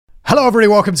Hello everybody,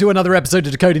 welcome to another episode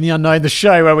of Decoding the Unknown, the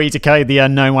show where we decode the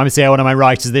unknown. I'm here, one of my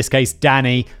writers, in this case,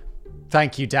 Danny.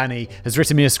 Thank you, Danny, has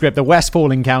written me a script, The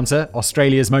Westall Encounter,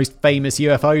 Australia's most famous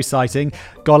UFO sighting.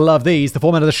 Gotta love these. The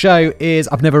format of the show is,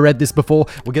 I've never read this before.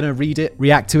 We're going to read it,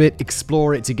 react to it,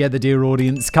 explore it together, dear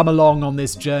audience. Come along on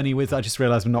this journey with, I just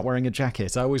realised I'm not wearing a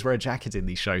jacket. I always wear a jacket in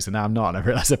these shows, and now I'm not, and I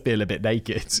realise I feel a bit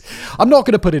naked. I'm not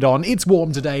going to put it on. It's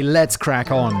warm today. Let's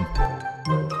crack on.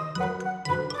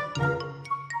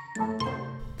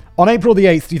 On April the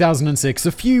 8th, 2006,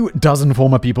 a few dozen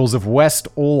former pupils of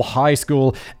Westall High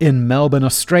School in Melbourne,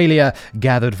 Australia,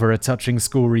 gathered for a touching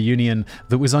school reunion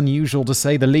that was unusual to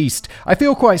say the least. I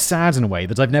feel quite sad in a way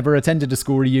that I've never attended a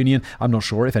school reunion. I'm not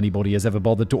sure if anybody has ever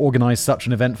bothered to organise such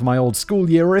an event for my old school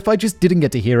year, or if I just didn't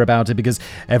get to hear about it because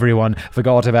everyone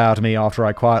forgot about me after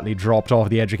I quietly dropped off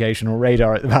the educational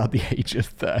radar at about the age of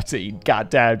 13. God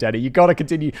damn, Daddy, you gotta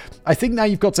continue. I think now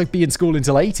you've got to be in school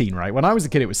until 18, right? When I was a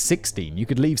kid, it was 16. You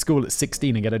could leave school at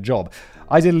 16 and get a job.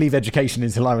 I didn't leave education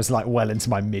until I was well into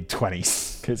my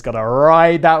mid-20s. It's got to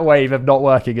ride that wave of not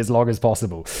working as long as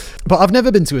possible. But I've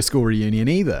never been to a school reunion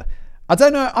either. I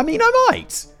don't know. I mean, I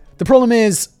might. The problem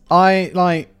is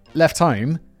I left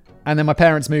home and then my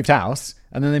parents moved house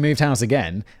and then they moved house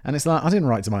again. And it's I didn't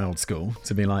write to my old school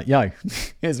to be like, yo,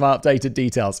 here's my updated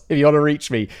details. If you want to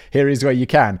reach me, here is where you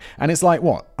can. And it's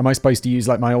what? Am I supposed to use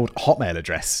my old Hotmail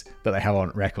address that they have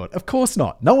on record? Of course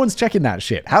not. No one's checking that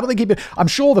shit. How do they keep it? I'm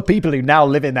sure the people who now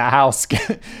live in that house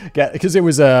get because it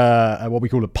was what we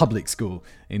call a public school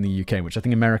in the UK, which I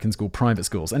think Americans call private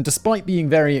schools. And despite being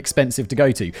very expensive to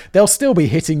go to, they'll still be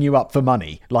hitting you up for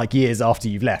money years after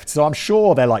you've left. So I'm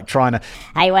sure they're trying to,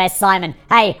 hey, where's Simon?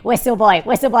 Hey, Whistle boy,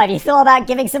 have you thought about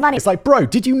giving some money? It's bro,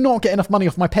 did you not get enough money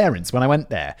off my parents when I went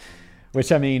there?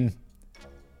 Which I mean,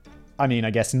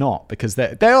 I guess not, because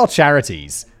they are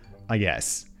charities, I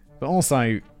guess. But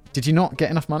also, did you not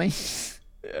get enough money?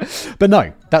 But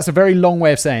no, that's a very long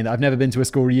way of saying that I've never been to a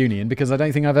school reunion because I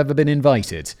don't think I've ever been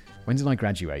invited. When did I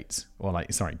graduate? Or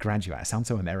graduate. I sound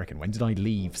so American. When did I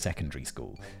leave secondary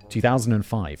school?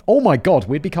 2005. Oh my God,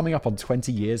 we'd be coming up on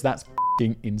 20 years. That's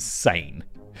f***ing insane.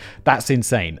 That's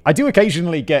insane. I do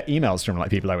occasionally get emails from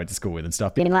people I went to school with and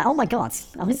stuff. Being oh my God,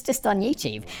 I was just on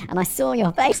YouTube and I saw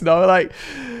your face. No, oh,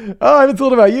 I haven't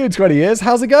thought about you in 20 years.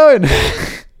 How's it going?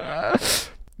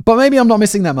 But maybe I'm not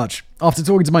missing that much. After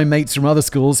talking to my mates from other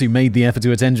schools who made the effort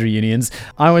to attend reunions,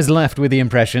 I was left with the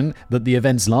impression that the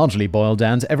events largely boiled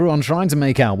down to everyone trying to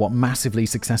make out what massively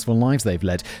successful lives they've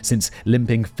led since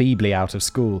limping feebly out of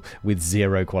school with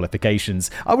zero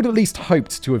qualifications. I would at least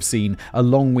hoped to have seen a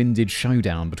long-winded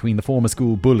showdown between the former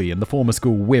school bully and the former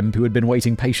school wimp who had been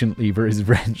waiting patiently for his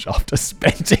wrench after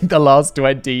spending the last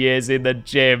 20 years in the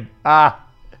gym. I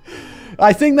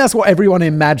think that's what everyone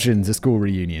imagines a school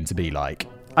reunion to be like.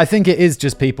 I think it is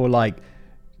just people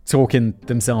talking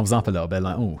themselves up a little bit,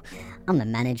 oh, I'm the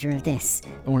manager of this.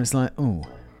 Or it's oh,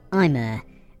 I'm a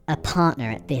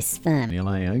partner at this firm. And you're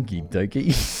okie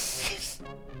dokie.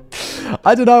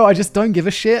 I don't know, I just don't give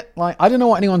a shit. I don't know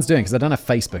what anyone's doing because I don't have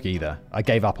Facebook either. I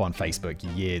gave up on Facebook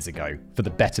years ago for the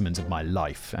betterment of my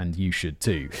life, and you should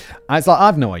too. And it's I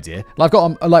have no idea. I've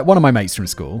got one of my mates from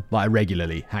school I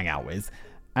regularly hang out with,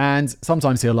 and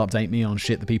sometimes he'll update me on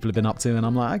shit that people have been up to, and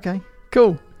I'm okay.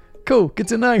 Cool, good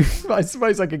to know. I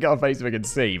suppose I could get on Facebook and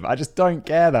see, but I just don't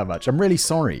care that much. I'm really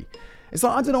sorry. It's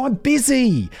I don't know, I'm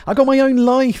busy. I got my own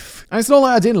life. And it's not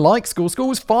I didn't like school. School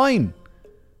was fine.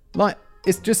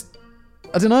 It's just,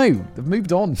 I don't know. They've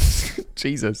moved on.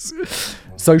 Jesus.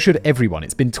 So should everyone.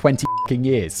 It's been 20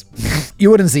 years. You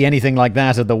wouldn't see anything like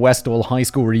that at the Westall High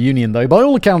School reunion, though. By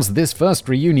all accounts, this first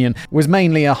reunion was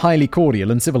mainly a highly cordial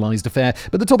and civilized affair,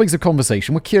 but the topics of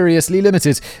conversation were curiously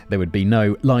limited. There would be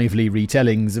no lively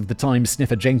retellings of the time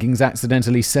Sniffer Jenkins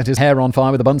accidentally set his hair on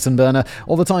fire with a Bunsen burner,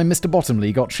 or the time Mr.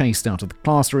 Bottomley got chased out of the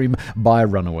classroom by a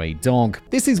runaway dog.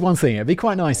 This is one thing. It'd be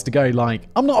quite nice to go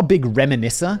I'm not a big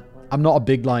reminiscer. I'm not a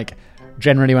big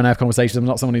generally when I have conversations, I'm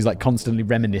not someone who's constantly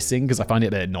reminiscing because I find it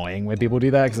a bit annoying when people do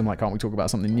that because I'm can't we talk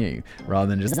about something new rather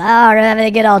than just remember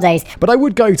the good old days. But I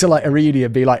would go to a reunion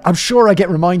and be I'm sure I get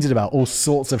reminded about all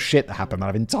sorts of shit that happened that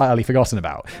I've entirely forgotten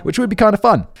about, which would be kind of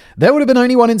fun. There would have been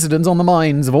only one incident on the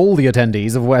minds of all the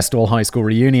attendees of Westall High School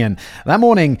reunion. That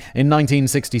morning in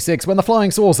 1966 when the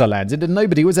flying saucer landed and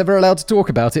nobody was ever allowed to talk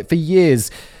about it for years.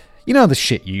 You know how the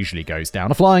shit usually goes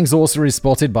down. A flying saucer is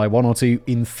spotted by one or two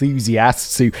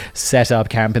enthusiasts who set up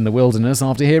camp in the wilderness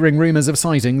after hearing rumors of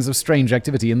sightings of strange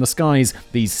activity in the skies.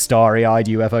 These starry-eyed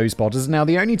UFO spotters are now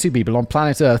the only two people on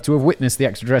planet Earth to have witnessed the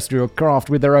extraterrestrial craft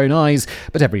with their own eyes,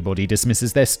 but everybody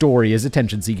dismisses their story as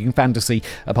attention-seeking fantasy,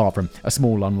 apart from a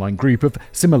small online group of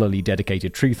similarly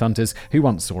dedicated truth hunters who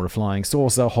once saw a flying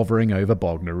saucer hovering over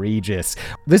Bognor Regis.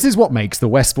 This is what makes the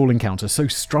Westall encounter so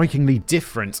strikingly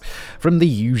different from the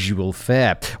usual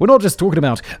fare. We're not just talking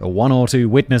about one or two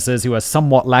witnesses who are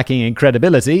somewhat lacking in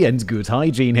credibility and good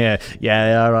hygiene here.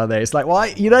 Yeah, are they? It's like, why?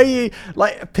 You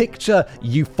like, picture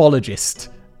ufologist,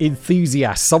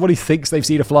 enthusiast, someone who thinks they've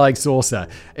seen a flying saucer.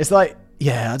 It's like,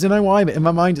 yeah, I don't know why, but in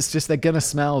my mind, it's just they're going to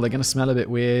smell a bit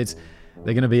weird.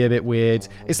 They're going to be a bit weird.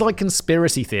 It's like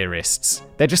conspiracy theorists.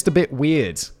 They're just a bit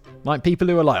weird. Like people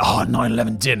who are like, oh,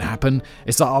 9/11 didn't happen.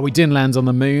 It's like, oh, we didn't land on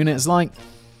the moon. It's like,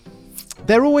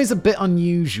 they're always a bit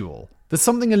unusual. There's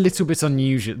something a little bit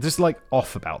unusual, just like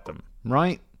off about them,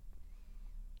 right?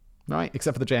 Right?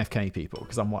 Except for the JFK people,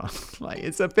 because I'm one. Like,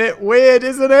 it's a bit weird,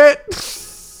 isn't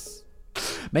it?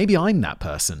 Maybe I'm that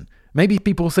person. Maybe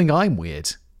people think I'm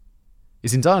weird.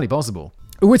 It's entirely possible.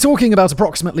 We're talking about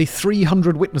approximately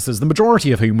 300 witnesses, the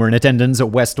majority of whom were in attendance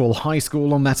at Westall High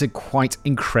School on that quite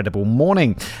incredible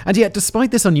morning. And yet,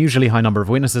 despite this unusually high number of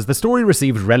witnesses, the story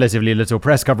received relatively little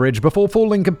press coverage before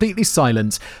falling completely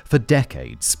silent for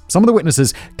decades. Some of the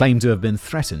witnesses claim to have been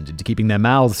threatened into keeping their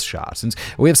mouths shut, and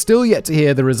we have still yet to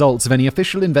hear the results of any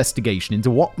official investigation into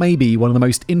what may be one of the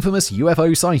most infamous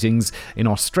UFO sightings in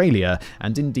Australia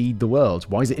and indeed the world.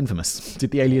 Why is it infamous? Did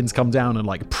the aliens come down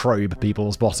and probe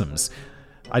people's bottoms?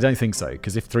 I don't think so,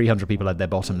 because if 300 people had their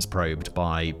bottoms probed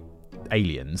by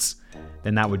aliens,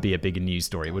 then that would be a bigger news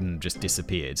story. It wouldn't have just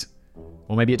disappeared.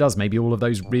 Or maybe it does. Maybe all of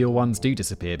those real ones do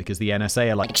disappear because the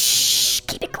NSA are like, shh,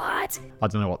 keep it quiet. I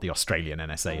don't know what the Australian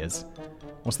NSA is.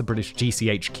 What's the British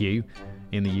GCHQ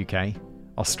in the UK?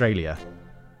 Australia.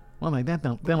 Well,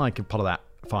 they're like a part of that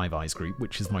Five Eyes group,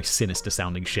 which is the most sinister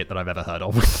sounding shit that I've ever heard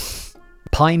of.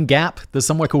 Pine Gap? There's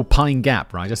somewhere called Pine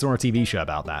Gap, right? I saw a TV show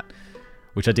about that,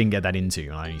 which I didn't get that into,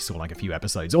 and I only saw a few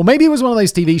episodes. Or maybe it was one of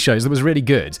those TV shows that was really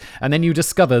good, and then you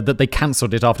discovered that they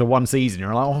cancelled it after one season.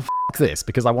 You're like, oh, f*** this,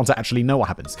 because I want to actually know what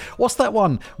happens. What's that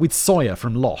one with Sawyer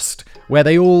from Lost, where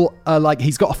they all,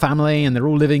 he's got a family, and they're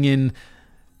all living in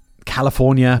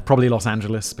California, probably Los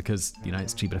Angeles, because,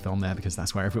 it's cheaper to film there, because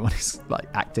that's where everyone is,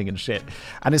 acting and shit.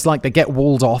 And it's like they get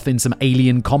walled off in some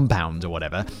alien compound or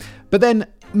whatever. But then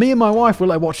me and my wife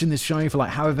were watching this show for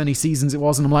however many seasons it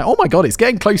was, and I'm like, oh my god, it's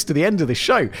getting close to the end of this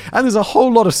show, and there's a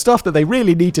whole lot of stuff that they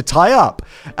really need to tie up.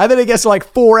 And then it gets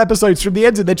 4 episodes from the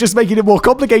end, and they're just making it more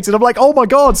complicated. I'm like, oh my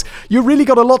god, you really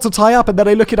got a lot to tie up. And then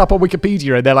I look it up on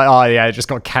Wikipedia, and they're like, oh yeah, it just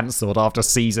got cancelled after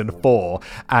season 4,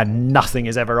 and nothing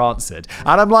is ever answered.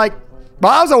 And I'm like,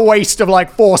 well, that was a waste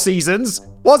of 4 seasons,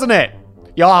 wasn't it,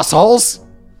 you assholes?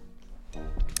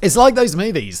 It's like those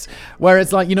movies where it's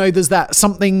there's that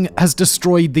something has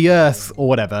destroyed the earth or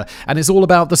whatever, and it's all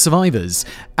about the survivors.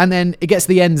 And then it gets to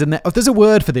the end, and there's a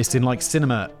word for this in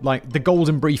cinema, the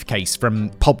golden briefcase from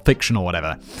Pulp Fiction or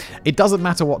whatever. It doesn't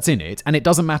matter what's in it, and it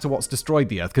doesn't matter what's destroyed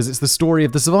the earth, because it's the story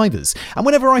of the survivors. And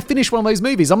whenever I finish one of those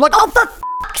movies, I'm like, oh, for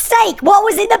fuck's sake, what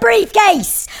was in the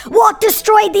briefcase? What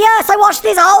destroyed the earth? I watched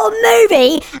this whole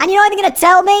movie, and you're not even going to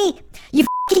tell me? You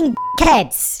fucking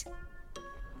kids.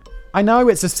 I know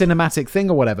it's a cinematic thing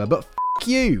or whatever, but f***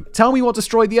 you. Tell me what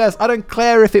destroyed the earth. I don't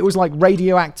care if it was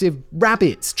radioactive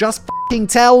rabbits. Just f***ing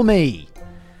tell me.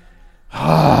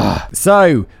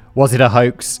 So, was it a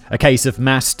hoax, a case of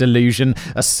mass delusion,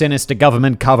 a sinister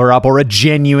government cover-up, or a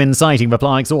genuine sighting of a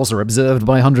flying saucer observed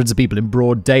by hundreds of people in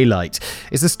broad daylight?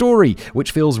 It's a story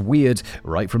which feels weird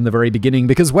right from the very beginning,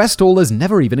 because Westall has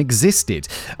never even existed.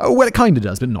 Oh, well, it kind of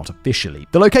does, but not officially.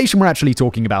 The location we're actually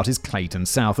talking about is Clayton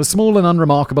South, a small and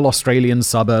unremarkable Australian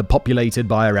suburb populated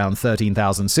by around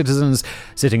 13,000 citizens,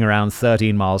 sitting around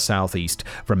 13 miles southeast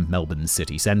from Melbourne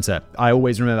city centre. I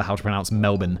always remember how to pronounce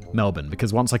Melbourne,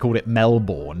 because once I called it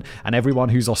Melbourne, and everyone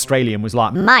who's Australian was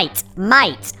like, Mate,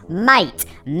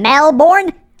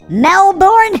 Melbourne?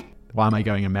 Why am I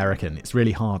going American? It's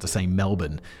really hard to say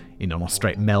Melbourne in an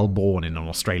Melbourne in an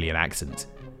Australian accent.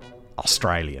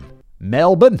 Australian.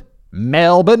 Melbourne?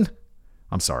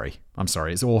 I'm sorry. I'm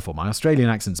sorry, it's awful. My Australian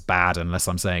accent's bad unless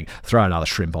I'm saying, throw another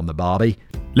shrimp on the barbie.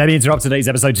 Let me interrupt today's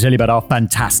episode to tell you about our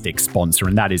fantastic sponsor,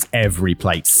 and that is Every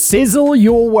Plate. Sizzle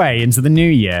your way into the new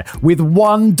year with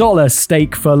 $1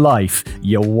 steak for life.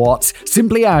 You what?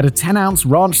 Simply add a 10-ounce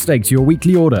ranch steak to your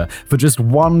weekly order for just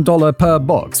 $1 per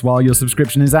box while your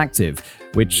subscription is active,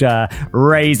 which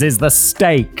raises the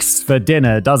stakes for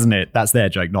dinner, doesn't it? That's their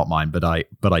joke, not mine, but I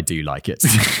do like it.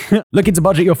 Looking to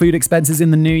budget your food expenses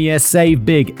in the new year? Save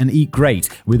big and eat great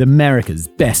with America's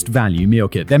best value meal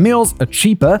kit. Their meals are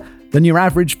cheaper than your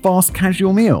average fast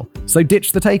casual meal. So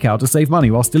ditch the takeout to save money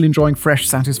while still enjoying fresh,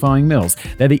 satisfying meals.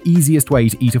 They're the easiest way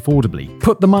to eat affordably.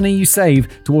 Put the money you save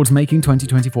towards making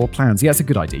 2024 plans. Yeah, it's a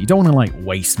good idea. You don't want to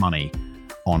waste money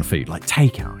on food.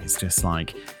 Takeout is just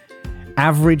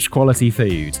average quality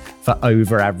food for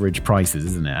over average prices,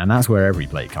 isn't it? And that's where Every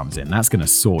Plate comes in. That's going to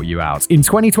sort you out. In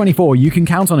 2024, you can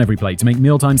count on Every Plate to make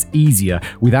mealtimes easier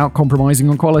without compromising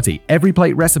on quality. Every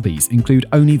Plate recipes include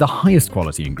only the highest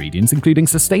quality ingredients, including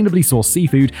sustainably sourced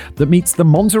seafood that meets the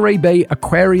Monterey Bay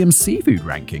Aquarium seafood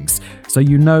rankings, so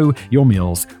you know your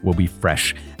meals will be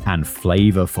fresh and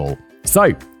flavorful.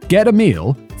 So, get a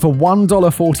meal for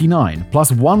 $1.49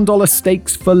 plus $1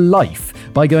 steaks for life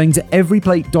by going to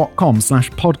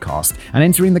everyplate.com/podcast and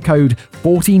entering the code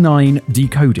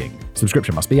 49decoding.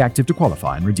 Subscription must be active to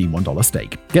qualify and redeem $1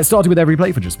 steak. Get started with Every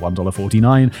Plate for just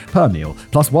 $1.49 per meal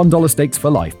plus $1 steaks for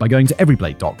life by going to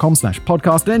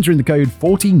everyplate.com/podcast and entering the code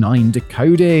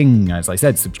 49decoding. As I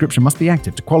said, subscription must be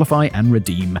active to qualify and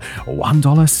redeem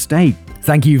 $1 steak.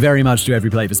 Thank you very much to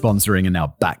Every Plate for sponsoring, and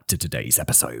now back to today's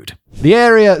episode. The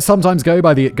area sometimes goes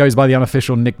by the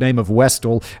unofficial nickname of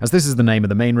Westall, as this is the name of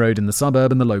the main road in the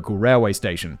suburb and the local railway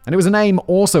station. And it was a name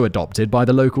also adopted by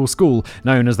the local school,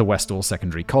 known as the Westall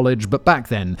Secondary College, but back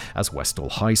then as Westall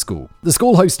High School. The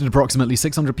school hosted approximately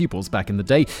 600 pupils back in the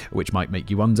day, which might make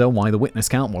you wonder why the witness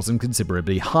count wasn't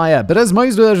considerably higher. But as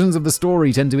most versions of the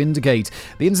story tend to indicate,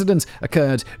 the incident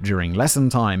occurred during lesson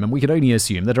time, and we could only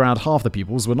assume that around half the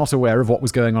pupils were not aware of what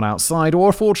was going on outside,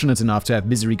 or fortunate enough to have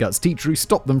Misery Guts teacher who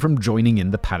stopped them from joining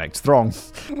in the panicked throng.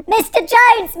 Mr.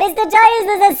 Jones, there's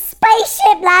a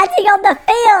spaceship landing on the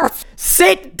field.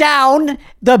 Sit down.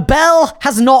 The bell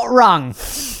has not rung.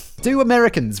 Do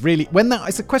Americans really,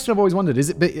 it's a question I've always wondered,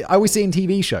 I always see in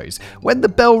TV shows, when the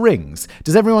bell rings,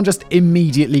 does everyone just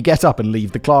immediately get up and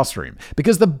leave the classroom?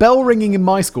 Because the bell ringing in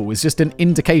my school was just an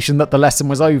indication that the lesson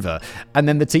was over, and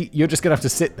then you're just going to have to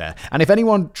sit there. And if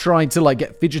anyone tried to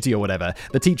get fidgety or whatever,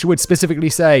 the teacher would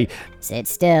specifically say, sit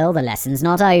still, the lesson's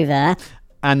not over.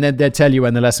 And then they'd tell you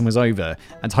when the lesson was over,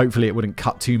 and hopefully it wouldn't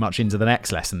cut too much into the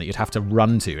next lesson that you'd have to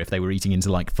run to if they were eating into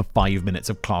for 5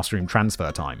 minutes of classroom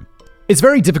transfer time. It's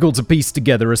very difficult to piece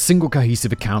together a single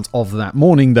cohesive account of that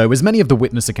morning, though, as many of the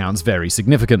witness accounts vary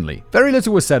significantly. Very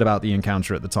little was said about the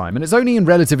encounter at the time, and it's only in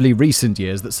relatively recent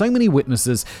years that so many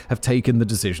witnesses have taken the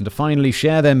decision to finally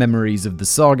share their memories of the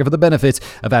saga for the benefit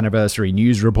of anniversary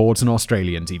news reports and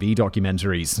Australian TV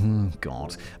documentaries.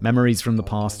 God, memories from the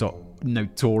past are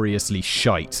notoriously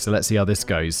shite, so let's see how this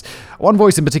goes. One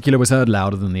voice in particular was heard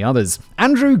louder than the others.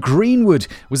 Andrew Greenwood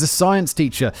was a science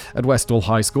teacher at Westall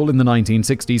High School in the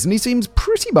 1960s, and he seems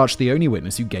pretty much the only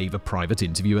witness who gave a private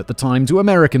interview at the time to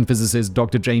American physicist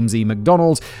Dr. James E.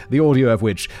 McDonald, the audio of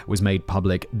which was made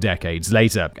public decades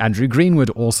later. Andrew Greenwood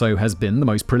also has been the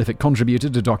most prolific contributor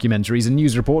to documentaries and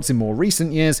news reports in more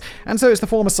recent years, and so it's the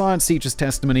former science teacher's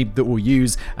testimony that we'll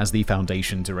use as the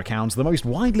foundation to recount the most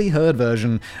widely heard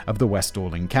version of the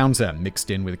Westall encounter, mixed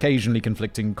in with occasionally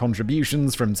conflicting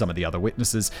contributions from some of the other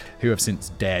witnesses who have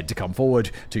since dared to come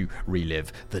forward to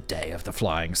relive the day of the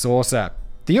flying saucer.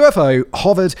 The UFO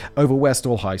hovered over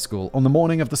Westall High School on the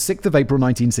morning of the 6th of April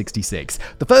 1966.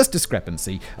 The first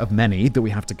discrepancy of many that we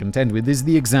have to contend with is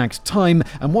the exact time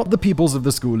and what the pupils of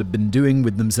the school had been doing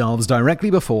with themselves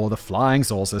directly before the flying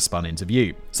saucer spun into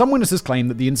view. Some witnesses claim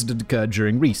that the incident occurred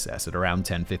during recess at around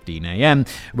 10:15 a.m.,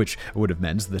 which would have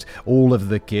meant that all of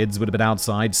the kids would have been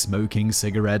outside smoking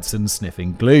cigarettes and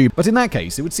sniffing glue. But in that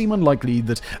case, it would seem unlikely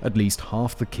that at least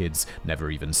half the kids never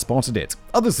even spotted it.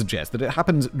 Others suggest that it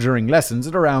happened during lessons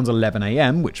at around 11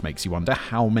 a.m., which makes you wonder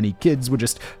how many kids were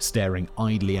just staring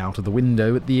idly out of the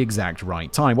window at the exact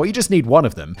right time. Well, you just need one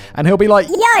of them, and he'll be like,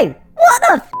 Yo, what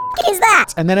the is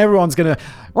that? And then everyone's gonna,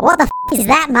 what the is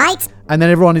that, mate? And then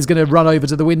everyone is gonna run over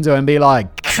to the window and be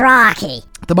like, Crikey.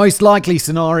 The most likely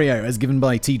scenario, as given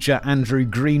by teacher Andrew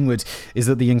Greenwood, is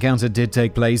that the encounter did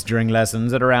take place during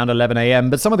lessons at around 11 a.m.,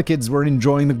 but some of the kids were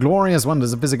enjoying the glorious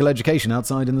wonders of physical education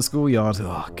outside in the schoolyard.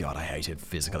 Oh, God, I hated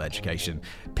physical education.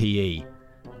 PE.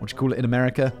 What do you call it in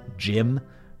America? Gym?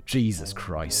 Jesus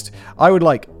Christ. I would,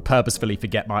 purposefully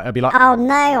forget I'd be like, Oh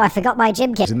no, I forgot my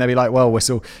gym kit. and they'd be like, well,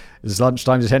 Westall, it's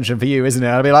lunchtime detention for you, isn't it?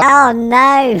 I'd be like, Oh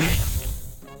no.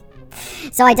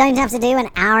 So I don't have to do an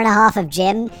hour and a half of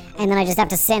gym, and then I just have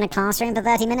to sit in a classroom for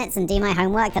 30 minutes and do my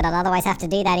homework that I'd otherwise have to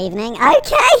do that evening?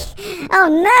 Okay! Oh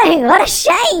no, what a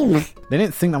shame! They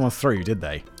didn't think that one through, did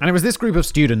they? And it was this group of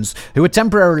students who were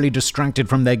temporarily distracted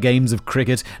from their games of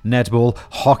cricket, netball,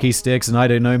 hockey sticks, and I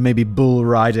don't know, maybe bull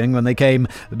riding when they became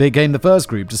the first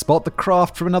group to spot the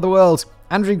craft from another world.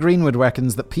 Andrew Greenwood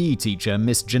reckons that PE teacher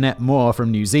Miss Jeanette Moore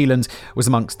from New Zealand was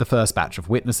amongst the first batch of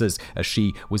witnesses, as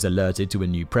she was alerted to a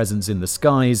new presence in the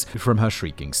skies from her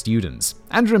shrieking students.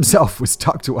 Andrew himself was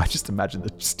tucked away. Just imagine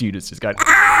the students just going, Oh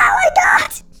my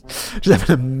god! just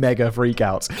having a mega freak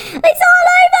out. It's all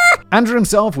over! Andrew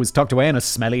himself was tucked away in a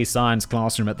smelly science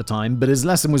classroom at the time, but his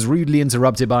lesson was rudely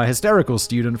interrupted by a hysterical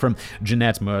student from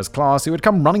Jeanette Moore's class who had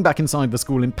come running back inside the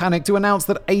school in panic to announce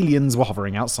that aliens were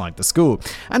hovering outside the school.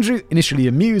 Andrew, initially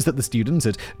amused that the student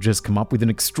had just come up with an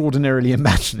extraordinarily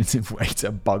imaginative way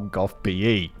to bug off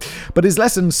PE. But his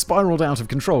lesson spiraled out of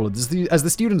control as the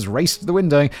students raced to the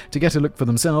window to get a look for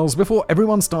themselves before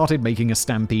everyone started making a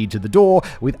stampede to the door,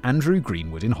 with Andrew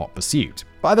Greenwood in hot pursuit.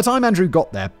 By the time Andrew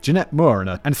got there, Jeanette Moore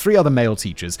and 3 other male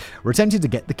teachers were attempting to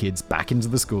get the kids back into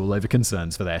the school over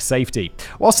concerns for their safety.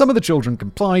 While some of the children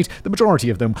complied, the majority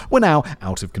of them were now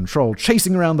out of control,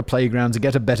 chasing around the playground to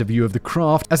get a better view of the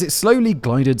craft as it slowly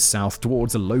glided south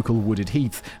towards a local wooded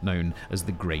heath known as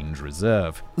the Grange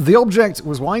Reserve. The object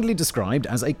was widely described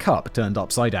as a cup turned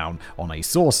upside down on a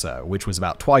saucer, which was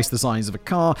about twice the size of a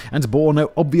car and bore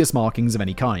no obvious markings of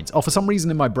any kind. For some reason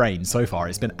in my brain so far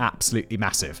it's been absolutely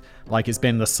massive. Like it's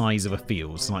been the size of a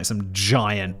field, like some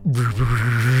giant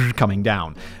coming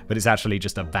down, but it's actually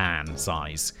just a van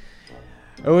size.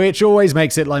 Which always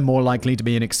makes it more likely to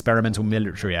be an experimental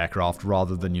military aircraft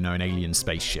rather than, an alien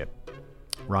spaceship.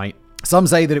 Right? Some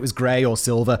say that it was grey or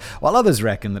silver, while others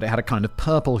reckon that it had a kind of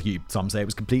purple hue. Some say it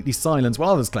was completely silent, while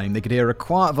others claim they could hear a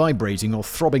quiet vibrating or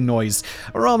throbbing noise.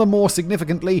 Rather more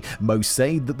significantly, most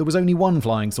say that there was only one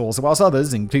flying saucer, whilst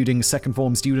others, including second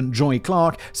form student Joy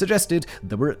Clark, suggested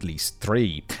there were at least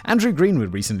 3. Andrew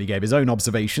Greenwood recently gave his own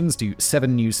observations to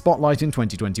 7 News Spotlight in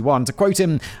 2021. To quote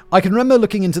him, "I can remember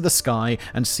looking into the sky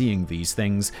and seeing these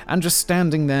things, and just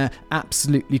standing there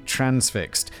absolutely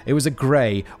transfixed. It was a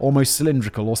grey, almost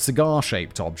cylindrical or cigar-shaped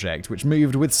object which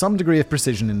moved with some degree of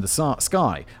precision in the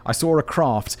sky. I saw a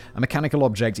craft, a mechanical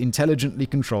object intelligently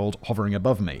controlled, hovering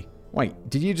above me." Wait,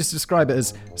 did you just describe it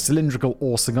as cylindrical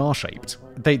or cigar-shaped?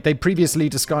 They previously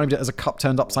described it as a cup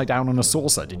turned upside down on a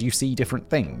saucer. Did you see different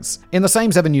things? In the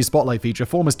same 7 News Spotlight feature,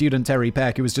 former student Terry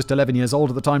Peck, who was just 11 years old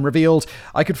at the time, revealed,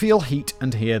 "I could feel heat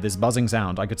and hear this buzzing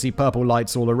sound. I could see purple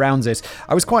lights all around it.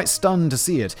 I was quite stunned to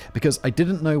see it because I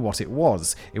didn't know what it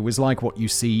was. It was like what you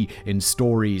see in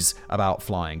stories about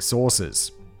flying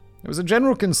saucers." There was a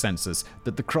general consensus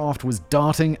that the craft was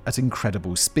darting at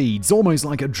incredible speeds, almost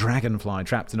like a dragonfly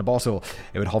trapped in a bottle.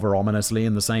 It would hover ominously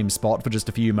in the same spot for just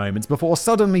a few moments before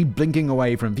suddenly blinking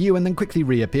away from view and then quickly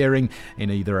reappearing in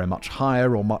either a much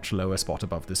higher or much lower spot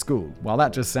above the school. Well,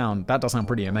 that does sound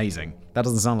pretty amazing. That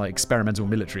doesn't sound like experimental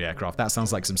military aircraft. That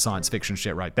sounds like some science fiction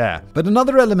shit right there. But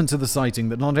another element to the sighting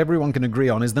that not everyone can agree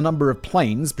on is the number of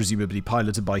planes, presumably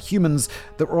piloted by humans,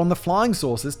 that were on the flying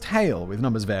saucer's tail, with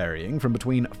numbers varying from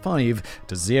between 5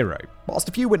 to 0. Whilst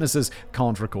a few witnesses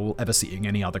can't recall ever seeing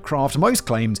any other craft, most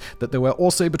claimed that there were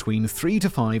also between 3 to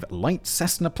 5 light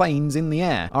Cessna planes in the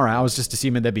air. Alright, I was just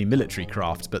assuming there'd be military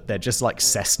craft, but they're just like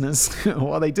Cessnas?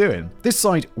 What are they doing? This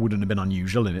sight wouldn't have been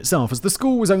unusual in itself, as the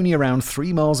school was only around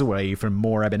 3 miles away from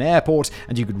Moorabbin Airport,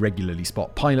 and you could regularly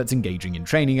spot pilots engaging in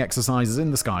training exercises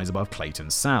in the skies above Clayton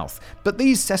South. But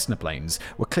these Cessna planes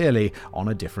were clearly on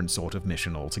a different sort of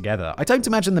mission altogether. I don't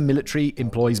imagine the military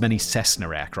employs many Cessna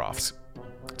aircraft.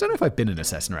 I don't know if I've been in a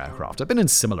Cessna aircraft. I've been in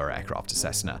similar aircraft to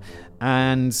Cessna,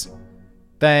 and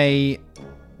they're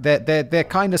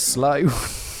kind of slow.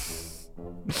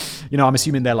 I'm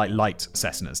assuming they're like light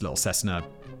Cessnas, little Cessna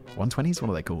 120s? What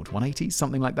are they called? 180s?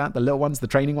 Something like that? The little ones, the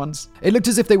training ones? It looked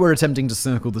as if they were attempting to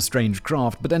circle the strange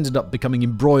craft, but ended up becoming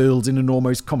embroiled in an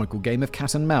almost comical game of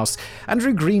cat and mouse.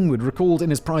 Andrew Greenwood recalled in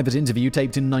his private interview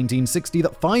taped in 1960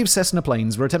 that 5 Cessna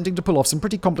planes were attempting to pull off some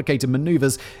pretty complicated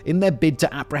maneuvers in their bid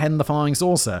to apprehend the flying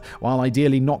saucer, while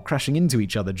ideally not crashing into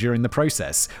each other during the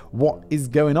process. What is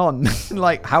going on?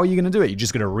 How are you going to do it? You're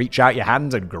just going to reach out your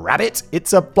hand and grab it?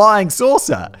 It's a flying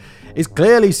saucer. It's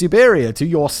clearly superior to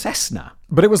your Cessna.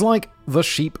 But it was like the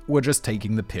sheep were just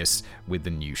taking the piss with the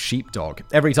new sheepdog.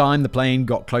 Every time the plane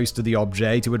got close to the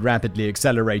object, it would rapidly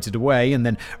accelerate it away and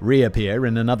then reappear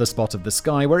in another spot of the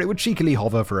sky where it would cheekily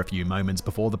hover for a few moments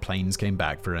before the planes came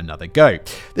back for another go.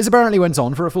 This apparently went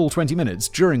on for a full 20 minutes,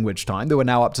 during which time there were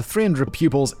now up to 300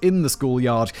 pupils in the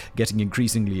schoolyard getting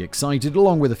increasingly excited,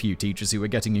 along with a few teachers who were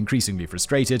getting increasingly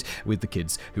frustrated with the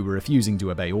kids who were refusing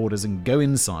to obey orders and go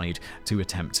inside to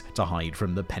attempt to hide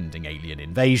from the pending alien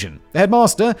invasion. The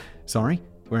headmaster,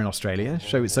 we're in Australia,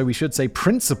 so we should say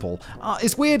principal.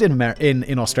 It's weird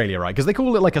in Australia, right? Because they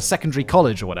call it like a secondary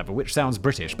college or whatever, which sounds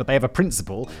British, but they have a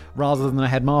principal rather than a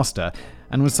headmaster.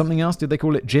 And was something else? Did they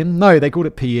call it gym? No, they called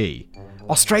it PE.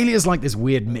 Australia's like this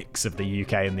weird mix of the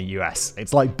UK and the US.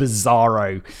 It's like the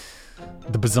bizarro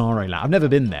land. I've never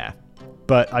been there,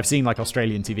 but I've seen like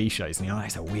Australian TV shows, and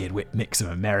it's a weird mix of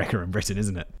America and Britain,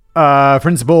 isn't it?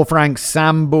 Principal Frank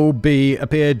Sambleby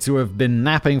appeared to have been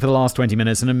napping for the last 20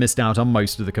 minutes and had missed out on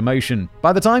most of the commotion.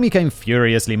 By the time he came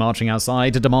furiously marching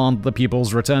outside to demand the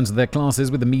pupils return to their classes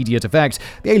with immediate effect,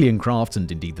 the alien craft, and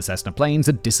indeed the Cessna planes,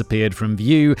 had disappeared from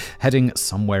view, heading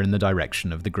somewhere in the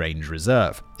direction of the Grange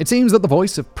Reserve. It seems that the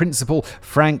voice of Principal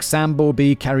Frank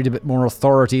Sambleby carried a bit more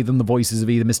authority than the voices of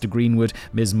either Mr. Greenwood,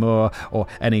 Ms. Moore, or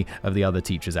any of the other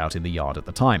teachers out in the yard at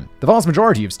the time. The vast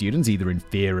majority of students, either in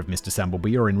fear of Mr.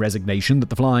 Sambleby or in resignation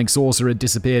that the flying saucer had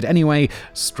disappeared anyway,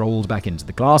 strolled back into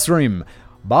the classroom.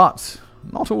 But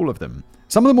not all of them.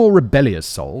 Some of the more rebellious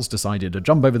souls decided to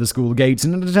jump over the school gates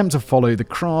in an attempt to follow the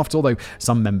craft, although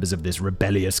some members of this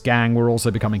rebellious gang were also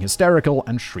becoming hysterical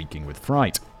and shrieking with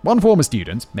fright. One former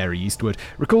student, Mary Eastwood,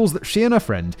 recalls that she and her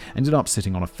friend ended up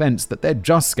sitting on a fence that they'd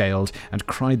just scaled and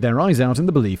cried their eyes out in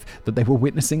the belief that they were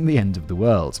witnessing the end of the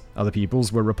world. Other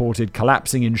pupils were reported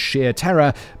collapsing in sheer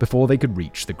terror before they could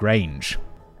reach the Grange.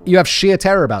 You have sheer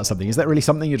terror about something. Is that really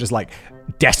something you're just like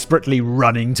desperately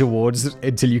running towards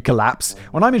until you collapse?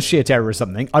 When I'm in sheer terror of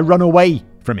something, I run away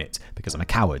from it because I'm a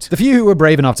coward. The few who were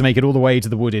brave enough to make it all the way to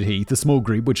the wooded heath, a small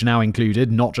group which now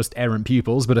included not just errant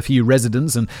pupils, but a few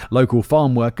residents and local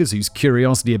farm workers whose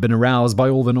curiosity had been aroused by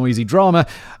all the noisy drama,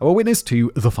 were witness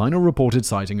to the final reported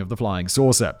sighting of the flying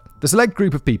saucer. The select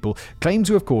group of people claimed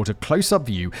to have caught a close-up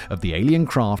view of the alien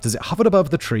craft as it hovered above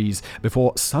the trees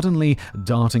before suddenly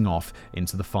darting off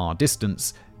into the far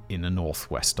distance in a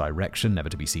northwest direction, never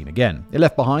to be seen again. It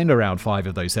left behind around 5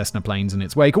 of those Cessna planes in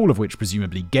its wake, all of which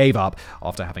presumably gave up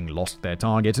after having lost their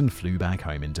target and flew back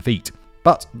home in defeat.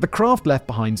 But the craft left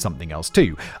behind something else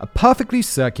too, a perfectly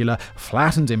circular,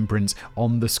 flattened imprint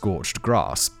on the scorched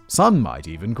grass. Some might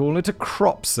even call it a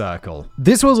crop circle.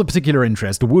 This was of particular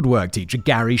interest to woodwork teacher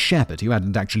Gary Shepherd, who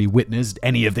hadn't actually witnessed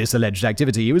any of this alleged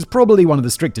activity. He was probably one of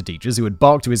the stricter teachers who had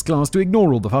barked to his class to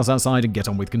ignore all the fuss outside and get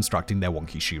on with constructing their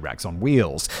wonky shoe racks on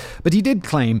wheels. But he did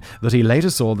claim that he later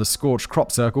saw the scorched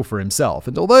crop circle for himself,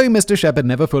 and although Mr. Shepherd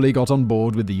never fully got on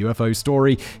board with the UFO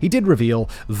story, he did reveal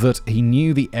that he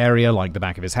knew the area like the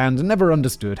back of his hand and never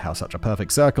understood how such a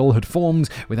perfect circle had formed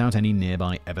without any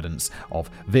nearby evidence of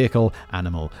vehicle,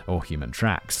 animal, or human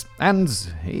tracks. And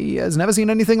he has never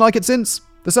seen anything like it since.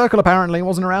 The circle apparently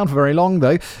wasn't around for very long,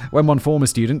 though. When one former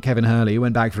student, Kevin Hurley,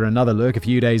 went back for another look a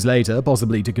few days later,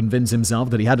 possibly to convince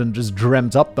himself that he hadn't just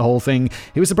dreamt up the whole thing,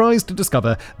 he was surprised to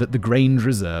discover that the Grange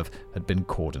Reserve had been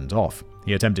cordoned off.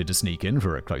 He attempted to sneak in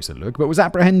for a closer look, but was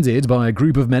apprehended by a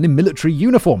group of men in military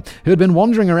uniform who had been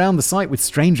wandering around the site with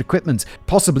strange equipment,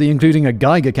 possibly including a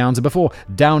Geiger counter, before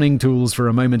downing tools for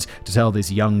a moment to tell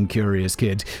this young, curious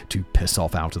kid to piss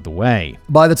off out of the way.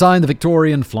 By the time the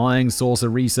Victorian Flying Saucer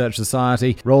Research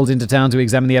Society rolled into town to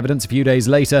examine the evidence a few days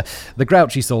later, the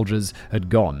grouchy soldiers had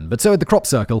gone, but so had the crop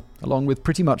circle, along with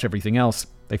pretty much everything else.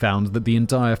 They found that the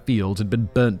entire field had been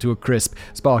burnt to a crisp,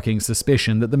 sparking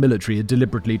suspicion that the military had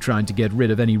deliberately tried to get rid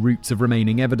of any roots of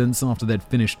remaining evidence after they'd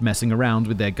finished messing around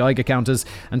with their Geiger counters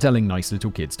and telling nice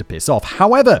little kids to piss off.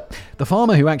 However, the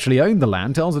farmer who actually owned the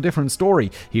land tells a different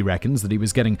story. He reckons that he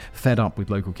was getting fed up with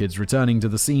local kids returning to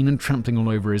the scene and trampling all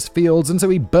over his fields, and so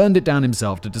he burned it down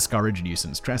himself to discourage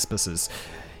nuisance trespassers.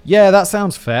 Yeah, that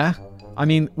sounds fair. I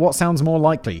mean, what sounds more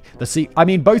likely?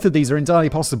 Both of these are entirely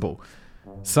possible.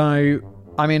 So,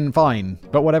 fine,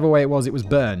 but whatever way it was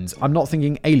burned. I'm not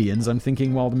thinking aliens, I'm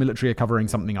thinking, well, the military are covering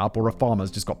something up, or a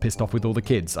farmer's just got pissed off with all the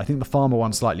kids. I think the farmer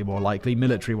one's slightly more likely,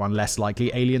 military one less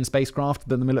likely, alien spacecraft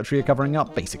than the military are covering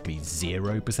up, basically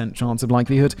 0% chance of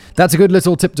likelihood. That's a good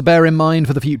little tip to bear in mind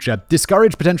for the future.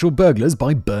 Discourage potential burglars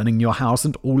by burning your house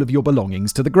and all of your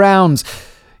belongings to the ground.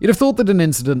 You'd have thought that an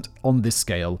incident on this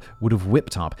scale would have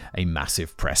whipped up a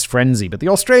massive press frenzy, but the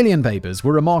Australian papers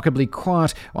were remarkably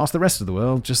quiet, whilst the rest of the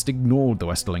world just ignored the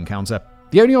Westall encounter.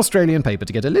 The only Australian paper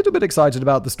to get a little bit excited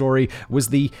about the story was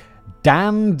the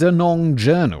Dandenong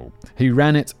Journal. who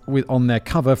ran it on their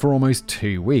cover for almost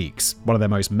 2 weeks. One of their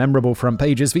most memorable front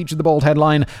pages featured the bold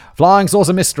headline, "Flying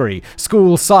Saucer Mystery,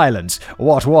 School Silent,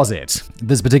 What Was It?"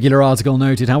 This particular article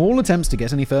noted how all attempts to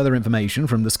get any further information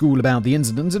from the school about the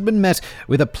incident had been met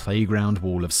with a playground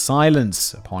wall of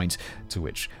silence, a point to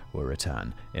which we'll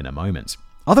return in a moment.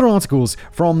 Other articles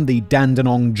from the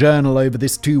Dandenong Journal over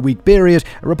this 2-week period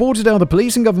reported how the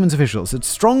police and government officials had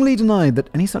strongly denied that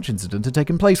any such incident had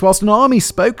taken place, whilst an army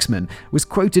spokesman was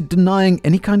quoted denying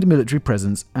any kind of military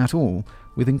presence at all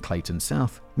within Clayton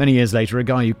South. Many years later, a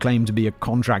guy who claimed to be a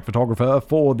contract photographer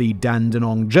for the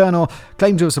Dandenong Journal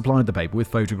claimed to have supplied the paper with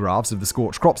photographs of the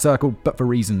scorched crop circle, but for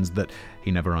reasons that he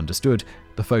never understood,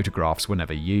 the photographs were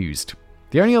never used.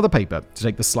 The only other paper to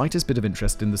take the slightest bit of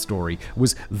interest in the story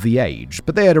was The Age,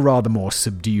 but they had a rather more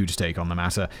subdued take on the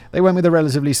matter. They went with a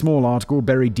relatively small article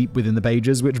buried deep within the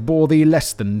pages, which bore the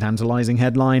less than tantalizing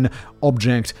headline,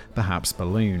 "Object, Perhaps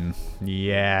Balloon."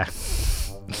 Yeah.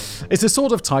 It's a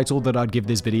sort of title that I'd give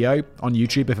this video on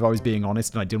YouTube if I was being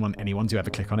honest and I didn't want anyone to ever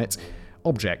click on it.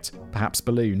 Object, Perhaps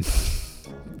Balloon.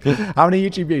 How many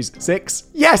YouTube views? 6?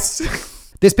 Yes!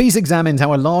 This piece examined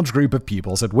how a large group of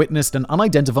pupils had witnessed an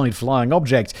unidentified flying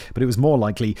object, but it was more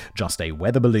likely just a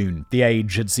weather balloon. The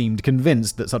Age had seemed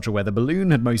convinced that such a weather balloon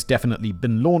had most definitely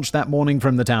been launched that morning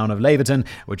from the town of Laverton,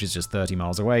 which is just 30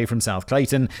 miles away from South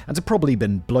Clayton, and had probably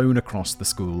been blown across the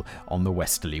school on the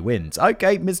westerly winds.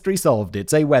 Okay, mystery solved.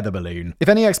 It's a weather balloon. If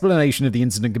any explanation of the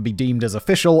incident can be deemed as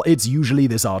official, it's usually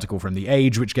this article from The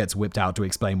Age, which gets whipped out to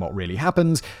explain what really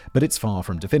happened, but it's far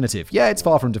from definitive. Yeah, it's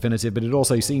far from definitive, but it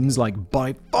also seems like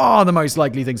by far the most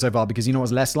likely thing so far, because you know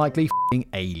what's less likely? F***ing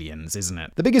aliens, isn't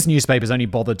it? The biggest newspapers only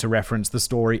bothered to reference the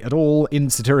story at all in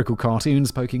satirical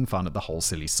cartoons poking fun at the whole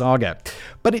silly saga.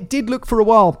 But it did look for a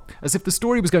while as if the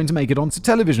story was going to make it onto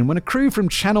television when a crew from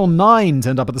Channel 9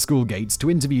 turned up at the school gates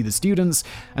to interview the students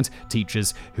and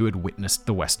teachers who had witnessed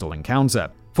the Westall encounter.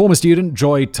 Former student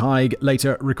Joy Tighe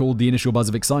later recalled the initial buzz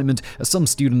of excitement as some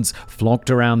students flocked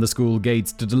around the school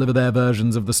gates to deliver their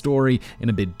versions of the story in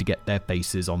a bid to get their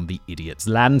faces on the idiot's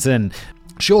lantern.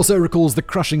 She also recalls the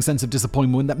crushing sense of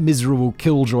disappointment when that miserable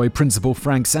killjoy principal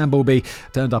Frank Sambleby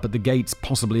turned up at the gates,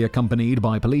 possibly accompanied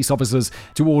by police officers,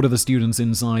 to order the students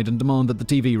inside and demand that the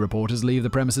TV reporters leave the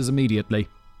premises immediately.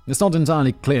 It's not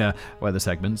entirely clear whether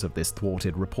segments of this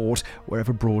thwarted report were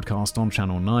ever broadcast on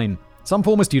Channel 9. Some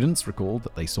former students recalled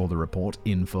that they saw the report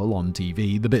in full on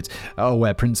TV, the bit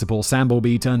where Principal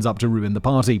Sambleby turns up to ruin the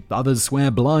party. Others swear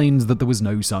blind that there was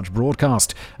no such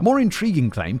broadcast. A more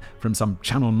intriguing claim from some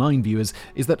Channel 9 viewers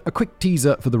is that a quick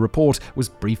teaser for the report was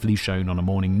briefly shown on a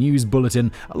morning news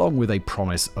bulletin, along with a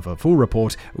promise of a full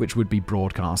report, which would be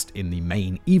broadcast in the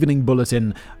main evening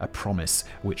bulletin, a promise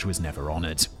which was never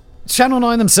honoured. Channel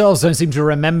 9 themselves don't seem to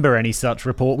remember any such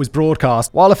report was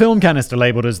broadcast. While a film canister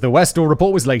labelled as the Westall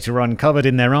report was later uncovered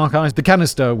in their archives, the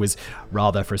canister was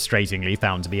rather frustratingly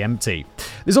found to be empty.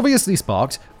 This obviously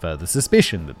sparked further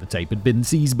suspicion that the tape had been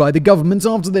seized by the government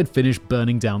after they'd finished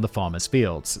burning down the farmers'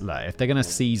 fields. If they're going to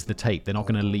seize the tape, they're not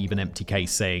going to leave an empty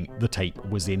case saying the tape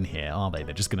was in here, are they?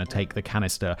 They're just going to take the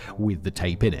canister with the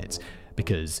tape in it.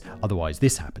 Because otherwise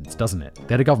this happens, doesn't it?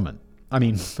 They're the government. I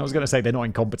mean, I was going to say they're not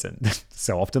incompetent.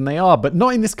 So often they are, but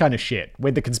not in this kind of shit.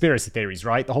 With the conspiracy theories,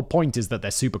 right? The whole point is that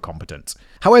they're super competent.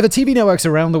 However, TV networks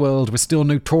around the world were still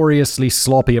notoriously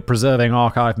sloppy at preserving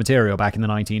archive material back in the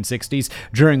 1960s,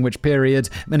 during which period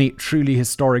many truly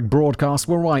historic broadcasts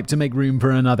were wiped to make room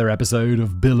for another episode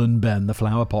of Bill and Ben, the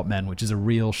Flower Pot Men, which is a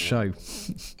real show.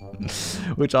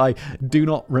 Which I do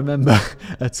not remember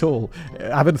at all.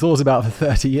 I haven't thought about for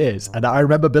 30 years, and I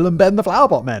remember Bill and Ben, the Flower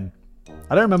Pot Men.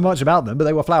 I don't remember much about them, but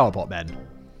they were flower pot men.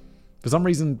 For some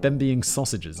reason, them being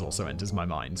sausages also enters my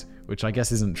mind, which I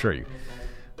guess isn't true.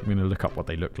 I'm going to look up what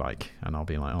they look like, and I'll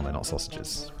be like, oh, they're not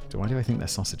sausages. Why do I think they're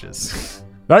sausages?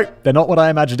 No, they're not what I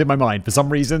imagined in my mind. For some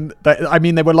reason,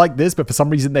 they were like this, but for some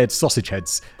reason they had sausage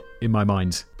heads in my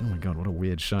mind. Oh my god, what a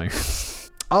weird show.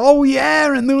 Oh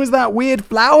yeah, and there was that weird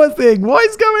flower thing. What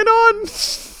is going on?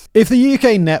 If the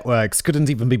UK networks couldn't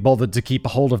even be bothered to keep a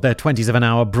hold of their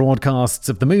 27-hour broadcasts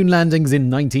of the moon landings in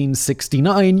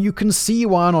 1969, you can see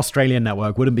why an Australian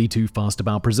network wouldn't be too fast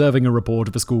about preserving a report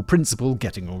of a school principal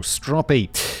getting all stroppy.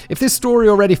 If this story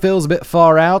already feels a bit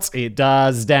far out, it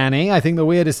does, Danny. I think the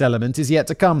weirdest element is yet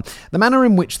to come. The manner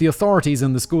in which the authorities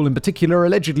and the school in particular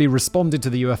allegedly responded to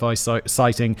the UFO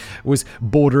sighting was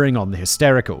bordering on the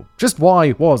hysterical. Just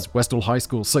why was Westall High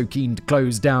School so keen to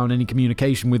close down any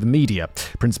communication with the media?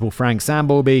 Principal Principal Frank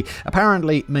Sambleby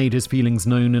apparently made his feelings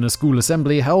known in a school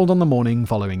assembly held on the morning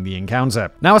following the encounter.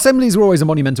 Now, assemblies were always a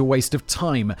monumental waste of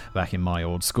time back in my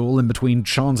old school, in between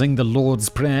chanting the Lord's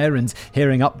Prayer and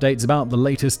hearing updates about the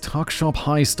latest tuck shop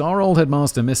high star. Old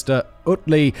headmaster Mr.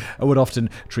 Utley would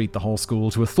often treat the whole school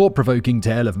to a thought-provoking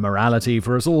tale of morality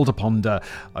for us all to ponder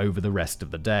over the rest of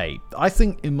the day. I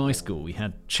think in my school we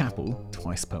had chapel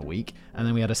twice per week, and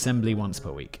then we had assembly once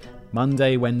per week.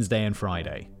 Monday, Wednesday, and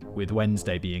Friday, with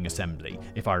Wednesday being assembly,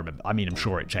 if I remember. I mean, I'm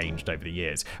sure it changed over the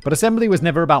years. But assembly was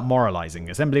never about moralizing.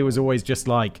 Assembly was always just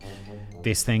like,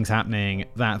 this thing's happening,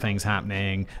 that thing's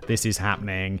happening, this is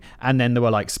happening. And then there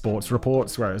were like sports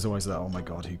reports where it was always like, oh my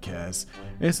god, who cares?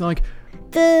 It's like,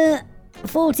 The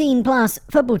 14-plus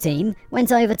football team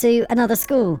went over to another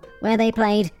school where they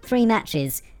played 3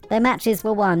 matches. Their matches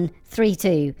were won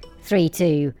 3-2,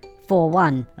 3-2,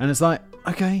 4-1. and it's like,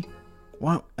 okay,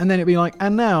 wow. And then it'd be like,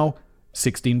 and now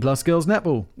 16 plus girls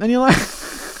netball. And you're like,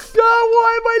 oh,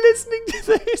 why am I listening to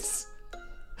this?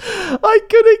 I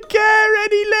couldn't care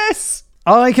any less.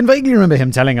 I can vaguely remember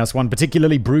him telling us one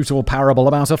particularly brutal parable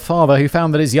about a father who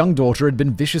found that his young daughter had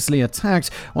been viciously attacked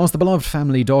whilst the beloved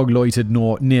family dog loitered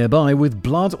nearby with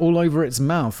blood all over its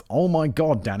mouth. Oh my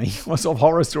god, Danny, what sort of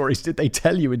horror stories did they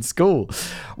tell you in school?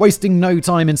 Wasting no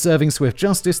time in serving swift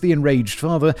justice, the enraged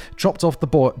father chopped off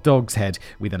the dog's head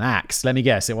with an axe. Let me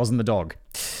guess, it wasn't the dog.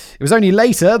 It was only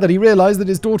later that he realised that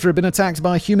his daughter had been attacked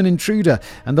by a human intruder,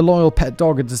 and the loyal pet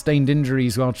dog had sustained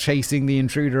injuries while chasing the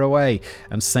intruder away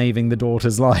and saving the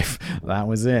daughter's life. That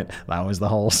was it. That was the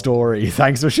whole story.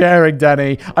 Thanks for sharing,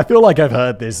 Danny. I feel like I've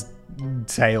heard this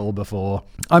tale before.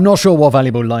 I'm not sure what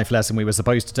valuable life lesson we were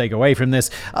supposed to take away from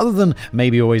this, other than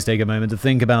maybe always take a moment to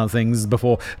think about things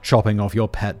before chopping off your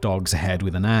pet dog's head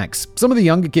with an axe. Some of the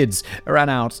younger kids ran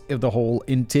out of the hall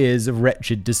in tears of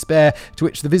wretched despair, to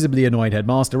which the visibly annoyed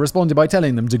headmaster responded by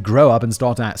telling them to grow up and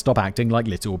stop acting like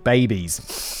little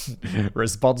babies.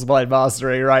 Responsible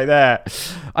headmastering right there.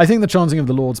 I think the chanting of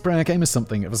the Lord's Prayer came as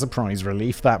something of a surprise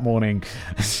relief that morning.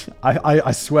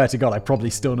 I swear to God, I probably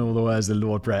still know all the words of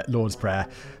the Lord's Prayer,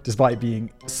 despite being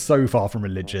so far from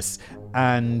religious,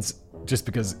 and just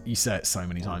because you say it so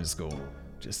many times at school.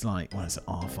 Just like, what is it?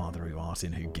 Our Father who art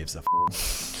in, who gives a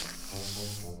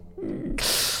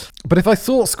But if I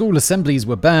thought school assemblies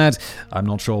were bad, I'm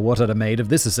not sure what I'd have made of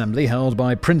this assembly held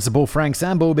by Principal Frank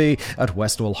Sambleby at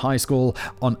Westall High School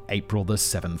on April the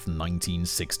 7th,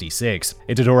 1966.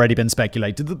 It had already been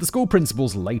speculated that the school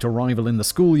principal's late arrival in the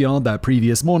schoolyard that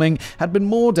previous morning had been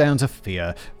more down to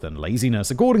fear than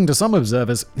laziness. According to some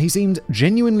observers, he seemed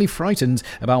genuinely frightened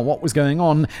about what was going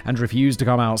on and refused to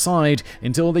come outside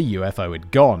until the UFO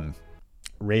had gone.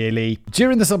 Really?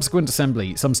 During the subsequent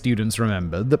assembly, some students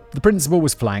remembered that the principal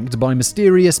was flanked by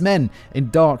mysterious men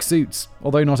in dark suits,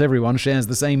 although not everyone shares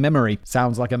the same memory.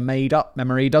 Sounds like a made-up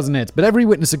memory, doesn't it? But every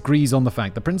witness agrees on the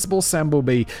fact that Principal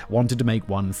Sambleby wanted to make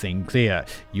one thing clear.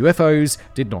 UFOs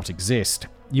did not exist.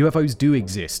 UFOs do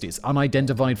exist. It's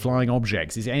unidentified flying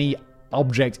objects. It's any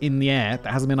object in the air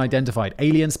that hasn't been identified.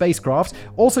 Alien spacecraft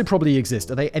also probably exist.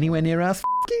 Are they anywhere near Earth?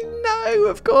 No,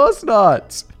 of course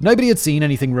not. Nobody had seen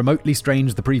anything remotely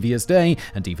strange the previous day,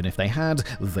 and even if they had,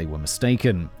 they were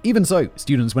mistaken. Even so,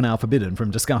 students were now forbidden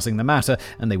from discussing the matter,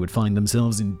 and they would find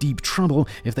themselves in deep trouble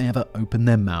if they ever opened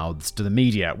their mouths to the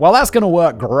media. Well, that's going to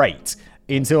work great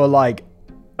until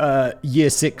year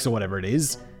 6 or whatever it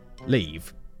is.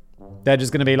 Leave. They're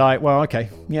just going to be like, well, okay,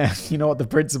 yeah, you know what the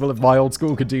principal of my old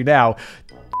school could do now?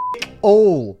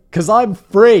 All, because I'm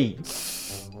free.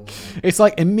 It's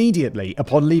like immediately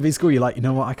upon leaving school, you're like, you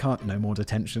know what, I can't, no more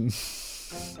detention.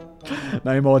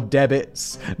 No more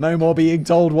debits. No more being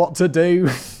told what to do.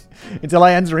 Until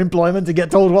I enter employment to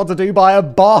get told what to do by a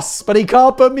boss. But he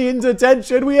can't put me in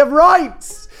detention. We have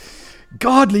rights.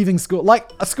 God, leaving school.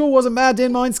 Like, a school wasn't bad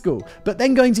in my school. But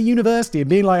then going to university and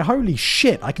being like, holy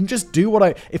shit, I can just do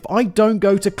if I don't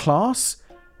go to class,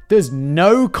 there's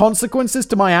no consequences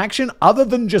to my action other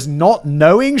than just not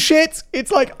knowing shit.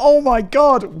 It's like, oh my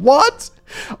God, what?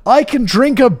 I can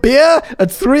drink a beer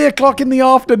at 3 o'clock in the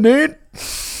afternoon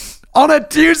on a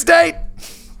Tuesday?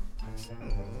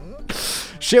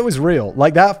 Shit was real.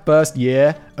 Like, that first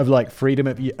year of freedom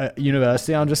at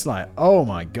university, I'm just like, oh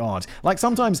my God. Like,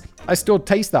 sometimes I still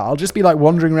taste that. I'll just be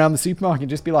wandering around the supermarket and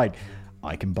just be like,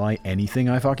 I can buy anything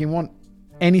I fucking want.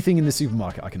 Anything in the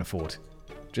supermarket I can afford.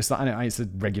 Just like, it's a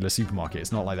regular supermarket.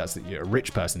 It's not like that's a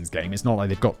rich person's game. It's not like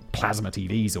they've got plasma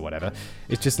TVs or whatever.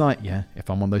 It's just like, yeah, if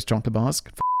I want those chocolate bars,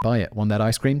 buy it. Want that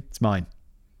ice cream? It's mine.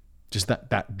 Just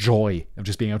that joy of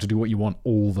just being able to do what you want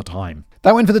all the time.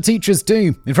 That went for the teachers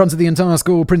too. In front of the entire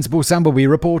school, Principal Sambleby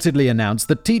reportedly announced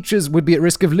that teachers would be at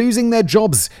risk of losing their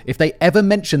jobs if they ever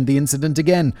mentioned the incident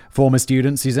again. Former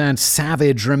student Suzanne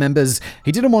Savage remembers,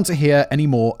 "He didn't want to hear any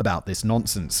more about this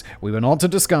nonsense. We were not to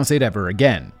discuss it ever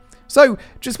again." So,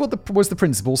 just what was the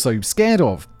principal so scared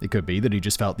of? It could be that he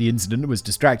just felt the incident was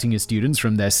distracting his students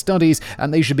from their studies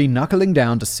and they should be knuckling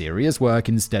down to serious work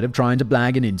instead of trying to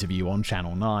blag an interview on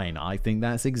Channel 9. I think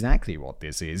that's exactly what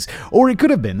this is. Or it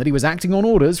could have been that he was acting on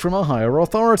orders from a higher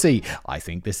authority. I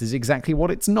think this is exactly what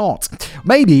it's not.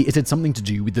 Maybe it had something to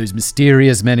do with those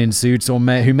mysterious men in suits who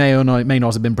may or may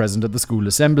not have been present at the school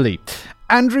assembly.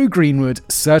 Andrew Greenwood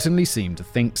certainly seemed to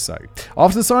think so.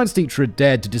 After the science teacher had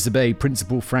dared to disobey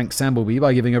Principal Frank Sambleby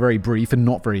by giving a very brief and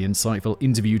not very insightful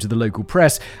interview to the local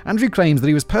press, Andrew claims that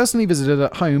he was personally visited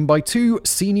at home by 2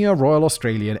 senior Royal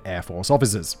Australian Air Force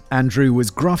officers. Andrew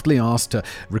was gruffly asked to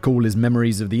recall his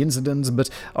memories of the incident, but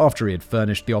after he had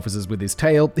furnished the officers with his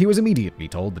tale, he was immediately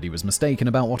told that he was mistaken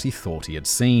about what he thought he had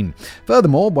seen.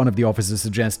 Furthermore, one of the officers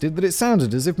suggested that it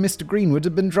sounded as if Mr. Greenwood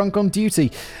had been drunk on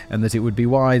duty, and that it would be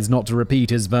wise not to repeat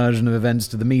his version of events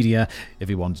to the media if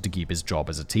he wanted to keep his job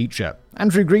as a teacher.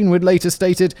 Andrew Greenwood later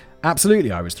stated,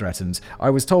 "Absolutely, I was threatened.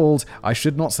 I was told I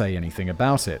should not say anything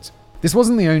about it." This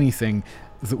wasn't the only thing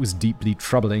that was deeply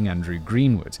troubling Andrew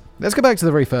Greenwood. Let's go back to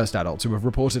the very first adults who have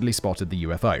reportedly spotted the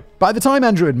UFO. By the time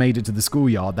Andrew had made it to the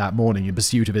schoolyard that morning in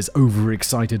pursuit of his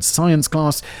overexcited science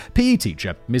class, PE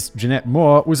teacher Miss Jeanette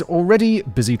Moore was already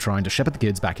busy trying to shepherd the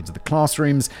kids back into the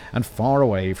classrooms and far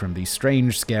away from the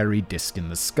strange, scary disc in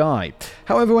the sky.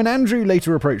 However, when Andrew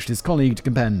later approached his colleague to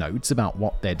compare notes about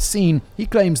what they'd seen, he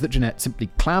claims that Jeanette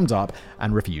simply clammed up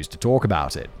and refused to talk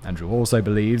about it. Andrew also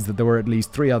believes that there were at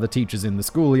least 3 other teachers in the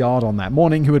schoolyard on that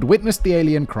morning who had witnessed the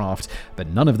alien craft, but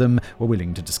none of them were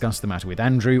willing to discuss the matter with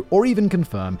Andrew or even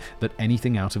confirm that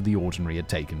anything out of the ordinary had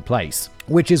taken place.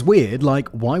 Which is weird, like,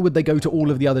 why would they go to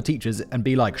all of the other teachers and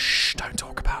be like, "Shh, don't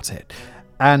talk about it"?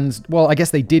 And, well, I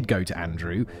guess they did go to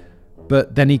Andrew,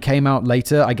 but then he came out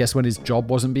later, I guess when his job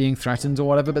wasn't being threatened or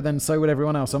whatever, but then so would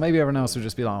everyone else. Or maybe everyone else would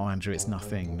just be like, "Oh, Andrew, it's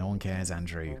nothing. No one cares,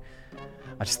 Andrew.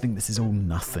 I just think this is all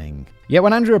nothing." Yet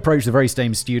when Andrew approached the very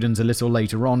same student a little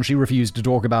later on, she refused to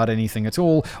talk about anything at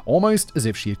all, almost as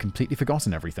if she had completely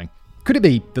forgotten everything. Could it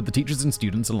be that the teachers and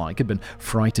students alike had been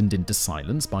frightened into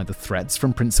silence by the threats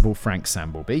from Principal Frank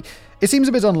Sambleby? It seems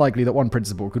a bit unlikely that one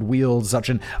principal could wield such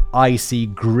an icy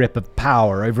grip of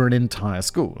power over an entire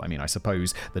school. I mean, I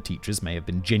suppose the teachers may have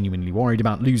been genuinely worried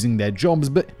about losing their jobs,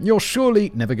 but you're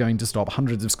surely never going to stop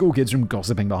hundreds of school kids from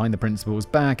gossiping behind the principal's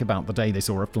back about the day they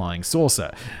saw a flying saucer.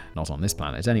 Not on this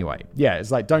planet, anyway. Yeah, it's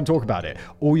like, don't talk about it.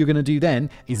 All you're going to do then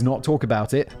is not talk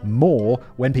about it more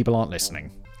when people aren't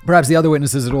listening. Perhaps the other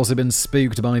witnesses had also been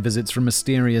spooked by visits from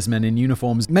mysterious men in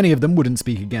uniforms. Many of them wouldn't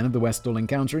speak again of the Westall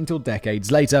encounter until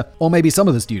decades later, or maybe some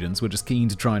of the students were just keen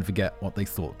to try and forget what they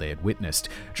thought they had witnessed.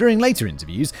 During later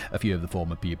interviews, a few of the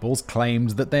former pupils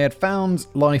claimed that they had found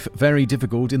life very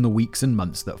difficult in the weeks and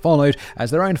months that followed, as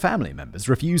their own family members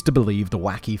refused to believe the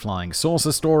wacky flying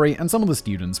saucer story, and some of the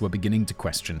students were beginning to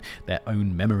question their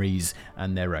own memories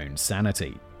and their own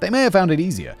sanity. They may have found it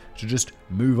easier to just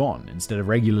move on instead of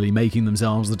regularly making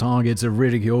themselves the targets of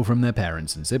ridicule from their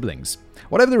parents and siblings.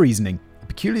 Whatever the reasoning, a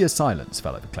peculiar silence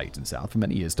fell over Clayton South for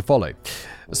many years to follow.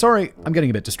 Sorry, I'm getting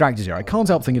a bit distracted here. I can't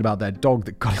help thinking about that dog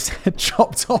that got his head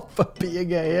chopped off for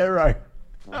being a hero.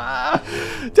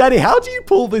 Daddy, how do you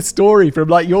pull this story from,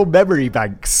 your memory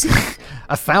banks?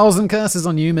 1,000 curses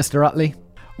on you, Mr. Utley.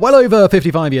 Well over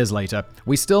 55 years later,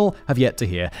 we still have yet to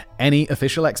hear any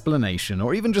official explanation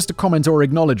or even just a comment or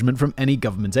acknowledgement from any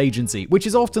government agency, which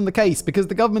is often the case because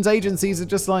the government agencies are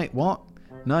just like, what?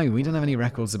 No, we don't have any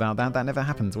records about that. That never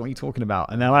happened. What are you talking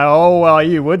about? And they're like, oh, well,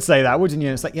 you would say that, wouldn't you?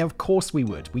 And it's like, yeah, of course we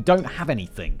would. We don't have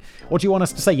anything. What do you want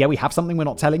us to say? Yeah, we have something we're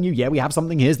not telling you. Yeah, we have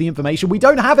something. Here's the information. We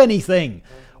don't have anything.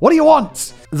 What do you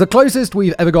want? The closest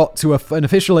we've ever got to an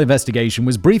official investigation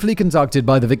was briefly conducted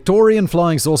by the Victorian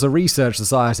Flying Saucer Research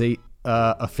Society.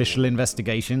 Official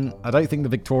investigation? I don't think the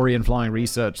Victorian Flying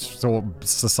Research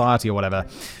Society or whatever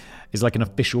is like an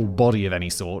official body of any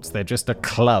sort. They're just a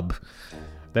club.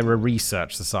 They're a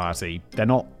research society. They're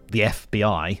not the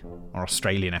FBI, or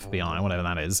Australian FBI, whatever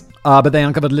that is. But they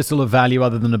uncovered little of value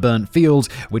other than a burnt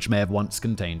field, which may have once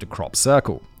contained a crop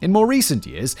circle. In more recent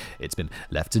years, it's been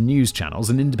left to news channels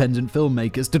and independent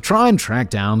filmmakers to try and track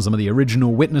down some of the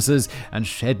original witnesses and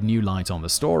shed new light on the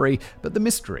story, but the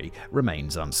mystery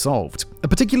remains unsolved. A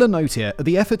particular note here are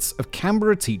the efforts of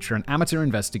Canberra teacher and amateur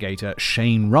investigator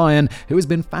Shane Ryan, who has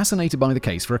been fascinated by the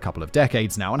case for a couple of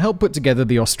decades now and helped put together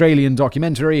the Australian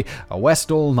documentary, A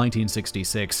Westall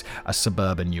 1966 unlocked a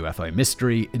suburban UFO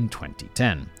mystery in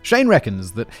 2010. Shane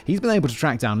reckons that he's been able to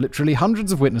track down literally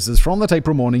hundreds of witnesses from that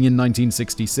April morning in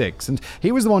 1966, and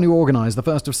he was the one who organised the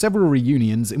first of several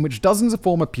reunions in which dozens of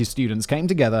former Pew students came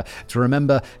together to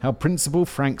remember how Principal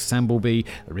Frank Sambleby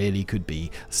really could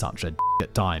be such a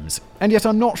at times. And yet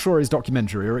I'm not sure his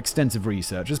documentary or extensive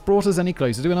research has brought us any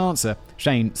closer to an answer.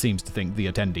 Shane seems to think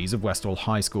the attendees of Westall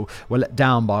High School were let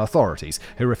down by authorities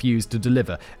who refused to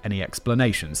deliver any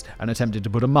explanations and attempted to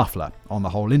put a muffler on the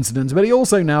whole incident, but he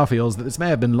also now feels that this may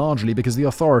have been largely because the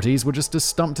authorities were just as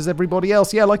stumped as everybody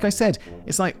else. Yeah, like I said,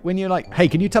 it's like when you're like, hey,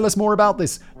 can you tell us more about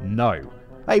this? No.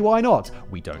 Hey, why not?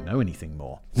 We don't know anything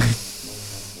more.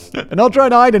 They're not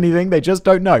trying to hide anything, they just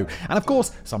don't know. And of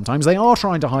course, sometimes they are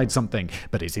trying to hide something.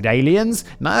 But is it aliens?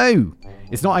 No.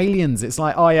 It's not aliens. It's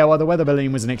like, oh yeah, well, the weather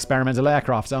balloon was an experimental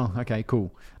aircraft. Oh, okay,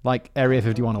 cool. Like Area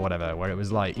 51 or whatever, where it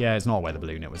was like, yeah, it's not a weather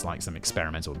balloon, it was like some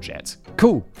experimental jet.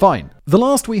 Cool, fine. The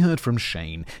last we heard from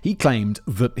Shane, he claimed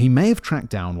that he may have tracked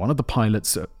down one of the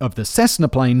pilots of the Cessna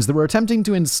planes that were attempting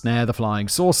to ensnare the flying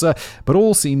saucer, but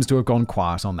all seems to have gone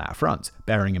quiet on that front.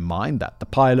 Bearing in mind that the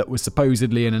pilot was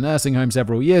supposedly in a nursing home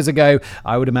several years ago,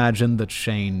 I would imagine that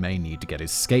Shane may need to get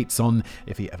his skates on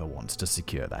if he ever wants to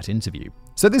secure that interview.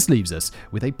 So this leaves us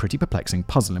with a pretty perplexing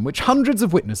puzzle in which hundreds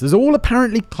of witnesses all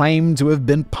apparently claim to have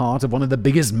been part of one of the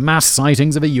biggest mass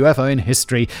sightings of a UFO in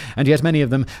history, and yet many of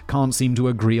them can't seem to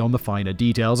agree on the finer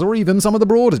details or even some of the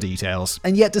broader details.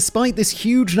 And yet despite this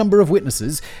huge number of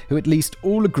witnesses, who at least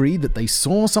all agree that they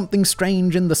saw something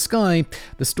strange in the sky,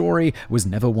 the story was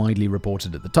never widely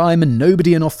reported at the time and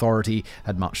nobody in authority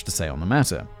had much to say on the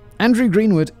matter. Andrew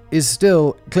Greenwood is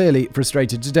still clearly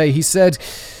frustrated today. He said,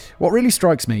 "What really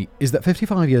strikes me is that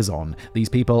 55 years on, these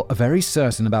people are very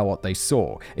certain about what they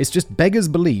saw. It's just beggars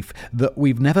belief that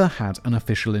we've never had an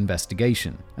official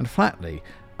investigation. And flatly,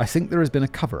 I think there has been a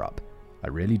cover-up. I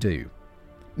really do."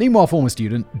 Meanwhile, former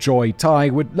student Joy Tai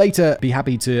would later be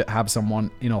happy to have someone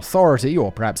in authority,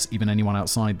 or perhaps even anyone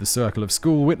outside the circle of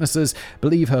school witnesses,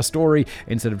 believe her story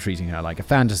instead of treating her like a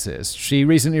fantasist. She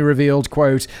recently revealed,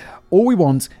 quote, "All we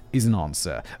want is an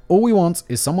answer. All we want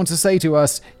is someone to say to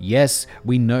us, yes,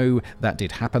 we know that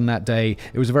did happen that day.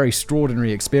 It was a very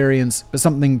extraordinary experience, but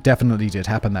something definitely did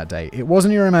happen that day. It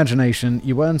wasn't your imagination.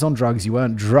 You weren't on drugs. You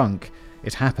weren't drunk.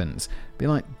 It happened." Be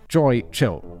like, Joy,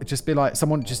 chill. Just be like,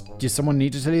 someone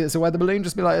need to tell you it's a weather balloon?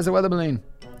 Just be like, it's a weather balloon.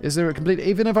 Is there a complete...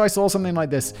 Even if I saw something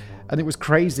like this and it was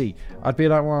crazy, I'd be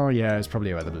like, well, yeah, it's probably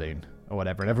a weather balloon. Or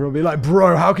whatever. And everyone would be like,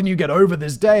 bro, how can you get over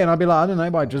this day? And I'd be like, I don't know,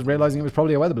 by just realizing it was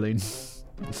probably a weather balloon.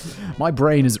 My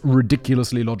brain is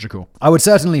ridiculously logical. I would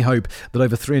certainly hope that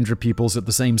over 300 pupils at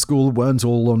the same school weren't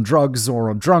all on drugs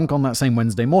or drunk on that same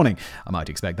Wednesday morning. I might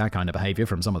expect that kind of behavior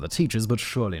from some of the teachers, but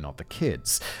surely not the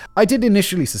kids. I did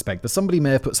initially suspect that somebody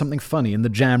may have put something funny in the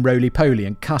jam roly-poly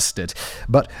and custard,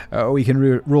 but we can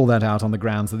rule that out on the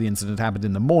grounds that the incident happened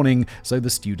in the morning, so the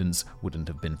students wouldn't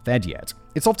have been fed yet.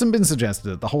 It's often been suggested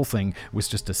that the whole thing was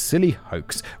just a silly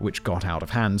hoax which got out of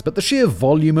hand, but the sheer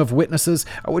volume of witnesses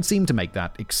would seem to make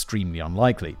that extremely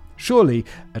unlikely. Surely,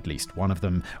 at least one of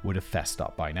them would have fessed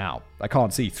up by now. I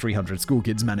can't see 300 school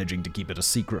kids managing to keep it a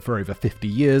secret for over 50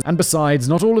 years, and besides,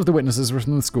 not all of the witnesses were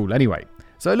from the school anyway.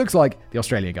 So it looks like the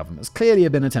Australian government has clearly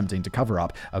been attempting to cover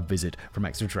up a visit from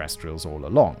extraterrestrials all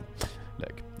along.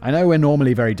 Look, I know we're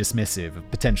normally very dismissive of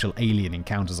potential alien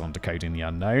encounters on Decoding the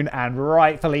Unknown, and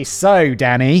rightfully so,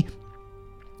 Danny.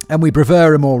 And we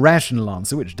prefer a more rational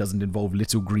answer, which doesn't involve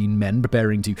little green men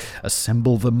preparing to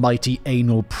assemble the mighty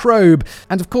anal probe.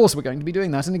 And of course, we're going to be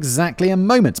doing that in exactly a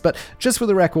moment. But just for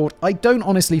the record, I don't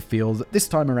honestly feel that this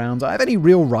time around I have any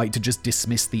real right to just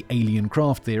dismiss the alien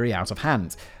craft theory out of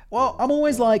hand. Well, I'm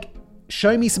always like,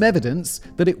 show me some evidence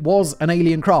that it was an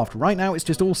alien craft. Right now, it's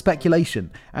just all speculation.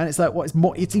 And it's like,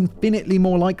 it's infinitely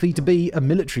more likely to be a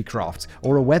military craft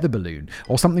or a weather balloon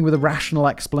or something with a rational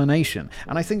explanation.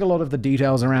 And I think a lot of the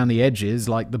details around the edges,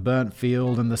 like the burnt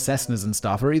field and the Cessnas and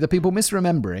stuff, are either people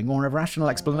misremembering or have rational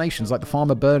explanations, like the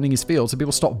farmer burning his field so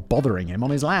people stop bothering him on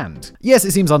his land. Yes,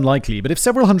 it seems unlikely, but if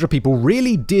several hundred people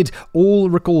really did all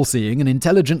recall seeing an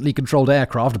intelligently controlled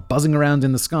aircraft buzzing around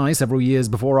in the sky several years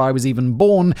before I was even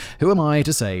born, who am I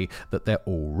to say that they're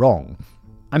all wrong?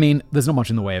 I mean, there's not much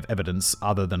in the way of evidence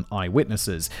other than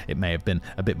eyewitnesses. It may have been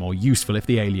a bit more useful if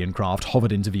the alien craft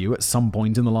hovered into view at some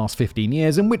point in the last 15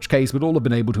 years, in which case we'd all have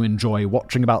been able to enjoy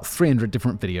watching about 300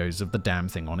 different videos of the damn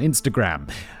thing on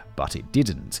Instagram. But it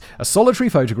didn't. A solitary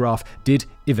photograph did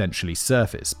eventually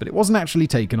surface, but it wasn't actually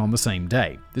taken on the same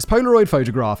day. This Polaroid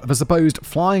photograph of a supposed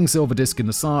flying silver disc in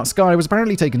the sky was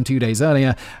apparently taken 2 days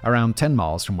earlier, around 10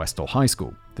 miles from Westall High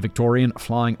School. The Victorian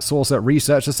Flying Saucer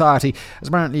Research Society has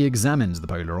apparently examined the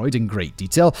Polaroid in great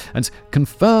detail and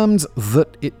confirmed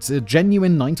that it's a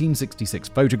genuine 1966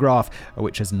 photograph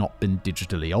which has not been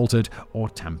digitally altered or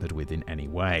tampered with in any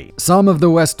way. Some of the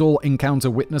Westall encounter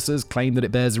witnesses claim that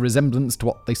it bears a resemblance to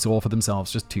what they saw for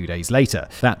themselves just 2 days later.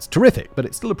 That's terrific, but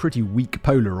it's still a pretty weak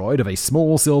Polaroid of a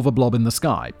small silver blob in the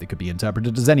sky. It could be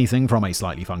interpreted as anything from a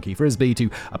slightly funky frisbee to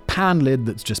a pan lid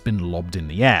that's just been lobbed in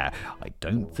the air. I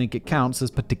don't think it counts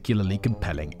as particularly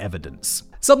compelling evidence.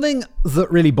 Something that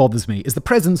really bothers me is the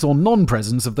presence or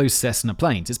non-presence of those Cessna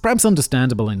planes. It's perhaps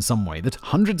understandable in some way that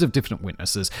hundreds of different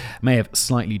witnesses may have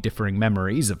slightly differing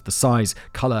memories of the size,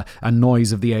 colour, and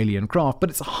noise of the alien craft,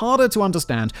 but it's harder to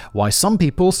understand why some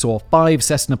people saw 5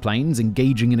 Cessna planes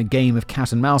engaging in a game of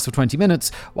cat and mouse for 20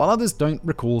 minutes, while others don't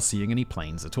recall seeing any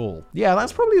planes at all. Yeah,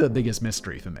 that's probably the biggest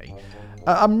mystery for me.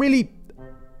 I'm really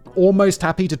almost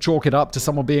happy to chalk it up to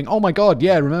someone being, oh my god,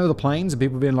 yeah, remember the planes? And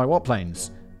people being like, what planes?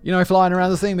 You know, flying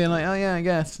around the thing, being like, oh yeah, I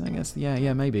guess,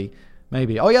 yeah, maybe.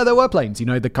 Oh yeah, there were planes, you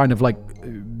know, the kind of like,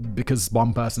 because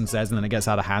one person says and then it gets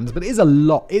out of hand, but it is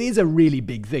a really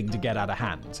big thing to get out of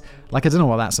hand. Like, I don't know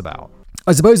what that's about.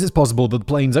 I suppose it's possible that the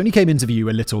planes only came into view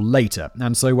a little later,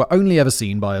 and so were only ever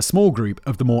seen by a small group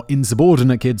of the more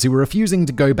insubordinate kids who were refusing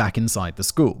to go back inside the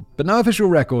school. But no official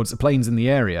records of planes in the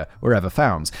area were ever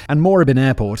found, and Moorabbin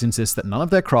Airport insists that none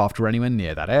of their craft were anywhere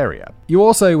near that area. You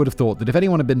also would have thought that if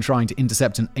anyone had been trying to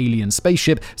intercept an alien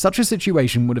spaceship, such a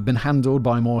situation would have been handled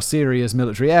by more serious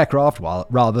military aircraft,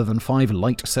 rather than 5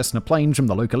 light Cessna planes from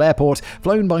the local airport,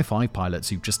 flown by 5 pilots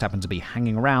who just happened to be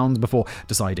hanging around before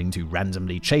deciding to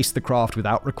randomly chase the craft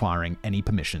without requiring any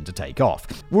permission to take off.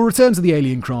 We'll return to the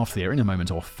alien craft theory in a moment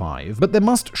or 5, but there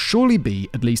must surely be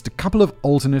at least a couple of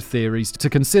alternate theories to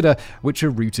consider which are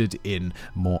rooted in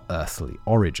more earthly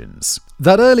origins.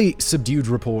 That early subdued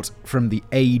report from the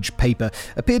Age paper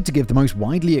appeared to give the most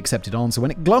widely accepted answer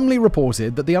when it glumly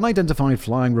reported that the unidentified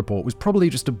flying report was probably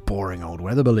just a boring old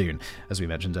weather balloon. As we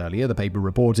mentioned earlier, the paper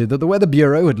reported that the Weather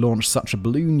Bureau had launched such a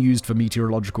balloon used for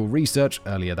meteorological research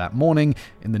earlier that morning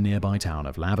in the nearby town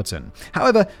of Laverton.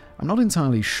 However, I'm not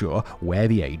entirely sure where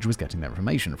the Age was getting their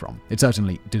information from. It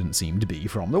certainly didn't seem to be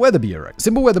from the Weather Bureau.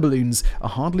 Simple weather balloons are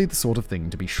hardly the sort of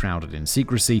thing to be shrouded in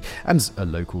secrecy, and a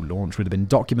local launch would have been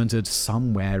documented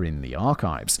somewhere in the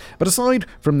archives. But aside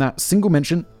from that single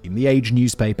mention in the Age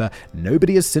newspaper,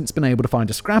 nobody has since been able to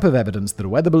find a scrap of evidence that a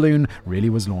weather balloon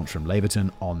really was launched from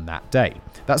Laverton on that day.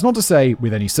 That's not to say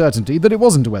with any certainty that it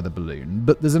wasn't a weather balloon,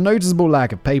 but there's a noticeable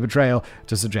lack of paper trail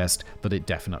to suggest that it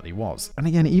definitely was. And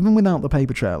again, even without the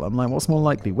paper trail, I'm like, what's more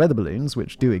likely, weather balloons,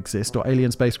 which do exist, or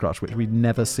alien spacecraft, which we've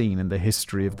never seen in the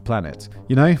history of the planet?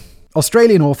 You know?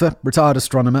 Australian author, retired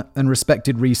astronomer, and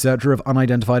respected researcher of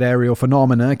unidentified aerial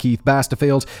phenomena Keith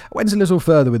Basterfield went a little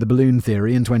further with the balloon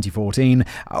theory in 2014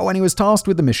 when he was tasked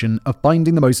with the mission of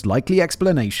finding the most likely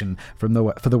explanation for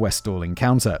the Westall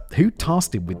encounter. Who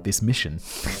tasked him with this mission?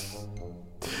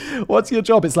 What's your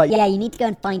job? It's like, yeah, you need to go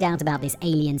and find out about this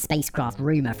alien spacecraft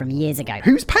rumor from years ago.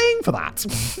 Who's paying for that?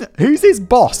 Who's his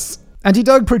boss? And he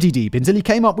dug pretty deep until he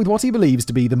came up with what he believes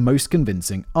to be the most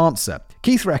convincing answer.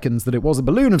 Keith reckons that it was a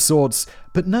balloon of sorts,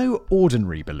 but no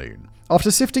ordinary balloon.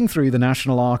 After sifting through the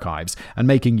National Archives and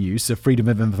making use of Freedom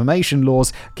of Information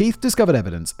laws, Keith discovered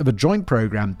evidence of a joint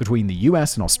program between the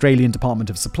US and Australian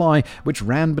Department of Supply, which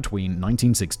ran between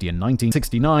 1960 and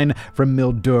 1969 from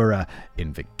Mildura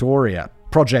in Victoria.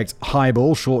 Project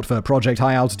Highball, short for Project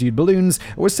High Altitude Balloons,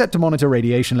 was set to monitor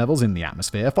radiation levels in the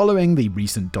atmosphere following the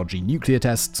recent dodgy nuclear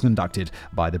tests conducted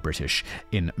by the British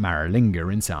in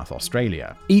Maralinga in South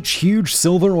Australia. Each huge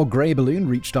silver or grey balloon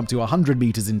reached up to 100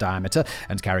 meters in diameter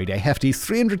and carried a hefty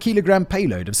 300-kilogram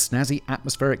payload of snazzy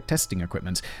atmospheric testing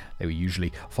equipment. They were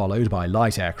usually followed by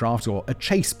light aircraft or a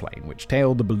chase plane, which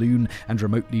tailed the balloon and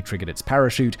remotely triggered its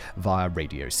parachute via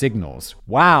radio signals.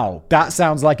 Wow, that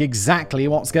sounds like exactly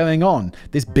what's going on.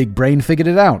 This big brain figured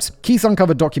it out. Keith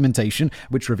uncovered documentation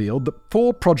which revealed that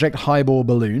 4 Project Highball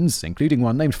balloons, including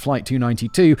one named Flight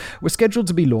 292, were scheduled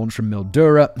to be launched from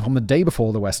Mildura on the day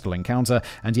before the Westall encounter,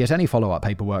 and yet any follow-up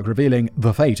paperwork revealing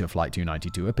the fate of Flight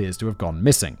 292 appears to have gone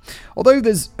missing. Although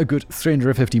there's a good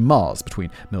 350 miles between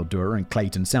Mildura and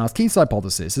Clayton South, Keith's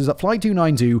hypothesis is that Flight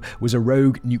 292 was a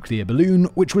rogue nuclear balloon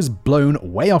which was blown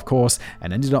way off course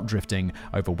and ended up drifting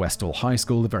over Westall High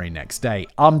School the very next day.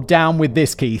 I'm down with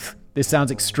this, Keith. This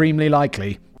sounds extremely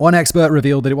likely. One expert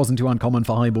revealed that it wasn't too uncommon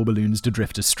for highball balloons to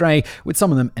drift astray, with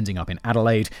some of them ending up in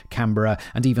Adelaide, Canberra,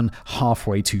 and even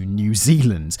halfway to New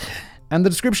Zealand. And the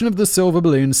description of the silver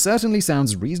balloon certainly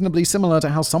sounds reasonably similar to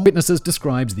how some witnesses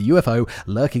described the UFO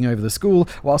lurking over the school,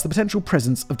 whilst the potential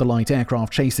presence of the light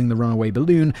aircraft chasing the runaway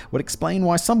balloon would explain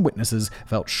why some witnesses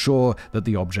felt sure that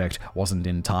the object wasn't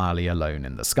entirely alone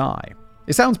in the sky.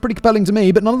 It sounds pretty compelling to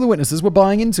me, but none of the witnesses were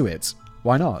buying into it.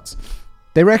 Why not?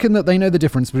 They reckon that they know the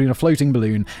difference between a floating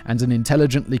balloon and an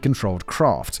intelligently controlled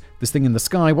craft. This thing in the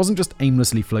sky wasn't just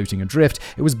aimlessly floating adrift,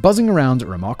 it was buzzing around at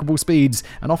remarkable speeds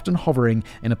and often hovering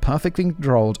in a perfectly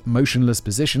controlled, motionless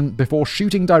position before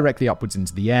shooting directly upwards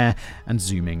into the air and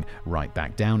zooming right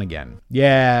back down again.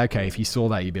 Yeah, okay, if you saw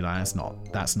that, you'd be like,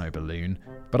 that's no balloon.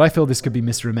 But I feel this could be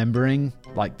misremembering,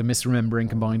 like the misremembering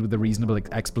combined with the reasonable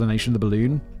explanation of the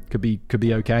balloon. Could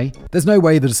be okay. There's no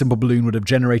way that a simple balloon would have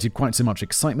generated quite so much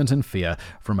excitement and fear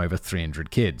from over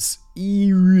 300 kids.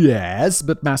 Yes,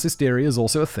 but mass hysteria is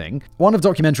also a thing. One of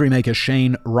documentary maker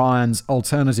Shane Ryan's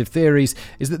alternative theories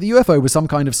is that the UFO was some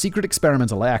kind of secret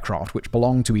experimental aircraft which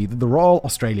belonged to either the Royal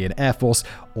Australian Air Force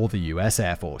or the US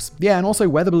Air Force. Yeah, and also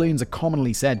weather balloons are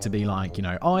commonly said to be like,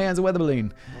 oh yeah, it's a weather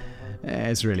balloon.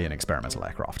 It's really an experimental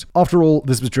aircraft. After all,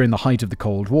 this was during the height of the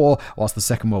Cold War, whilst the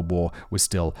Second World War was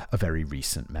still a very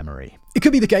recent memory. It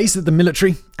could be the case that the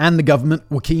military and the government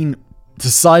were keen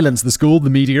to silence the school, the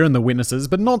media, and the witnesses,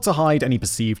 but not to hide any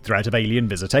perceived threat of alien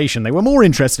visitation. They were more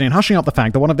interested in hushing up the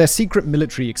fact that one of their secret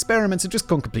military experiments had just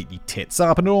gone completely tits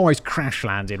up and almost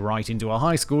crash-landed right into a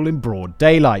high school in broad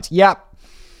daylight. Yep.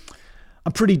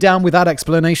 I'm pretty down with that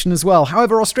explanation as well.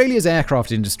 However, Australia's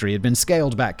aircraft industry had been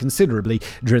scaled back considerably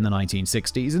during the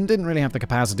 1960s and didn't really have the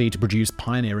capacity to produce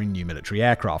pioneering new military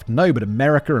aircraft. No, but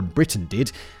America and Britain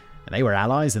did. And they were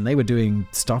allies and they were doing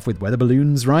stuff with weather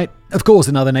balloons, right? Of course,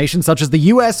 in other nations such as the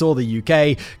US or the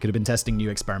UK could have been testing new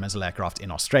experimental aircraft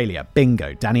in Australia.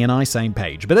 Bingo, Danny and I, same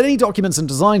page. But any documents and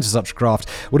designs for such craft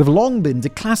would have long been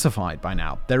declassified by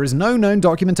now. There is no known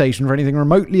documentation for anything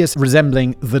remotely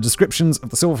resembling the descriptions of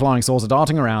the silver flying saucer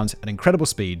darting around at incredible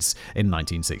speeds in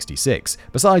 1966.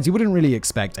 Besides, you wouldn't really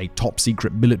expect a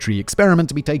top-secret military experiment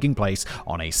to be taking place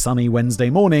on a sunny Wednesday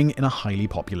morning in a highly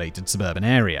populated suburban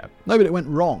area. No, but it went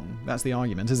wrong. That's the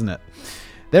argument, isn't it?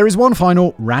 There is one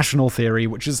final rational theory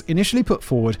which was initially put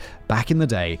forward back in the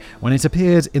day when it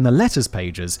appeared in the letters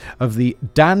pages of the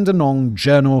Dandenong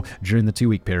Journal during the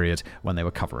 2-week period when they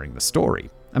were covering the story.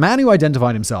 A man who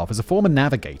identified himself as a former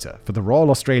navigator for the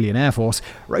Royal Australian Air Force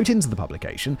wrote into the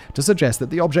publication to suggest that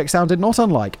the object sounded not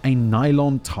unlike a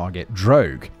nylon target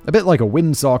drogue. A bit like a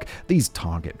windsock, these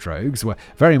target drogues were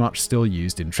very much still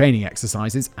used in training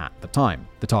exercises at the time.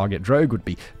 The target drogue would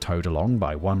be towed along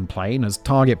by one plane as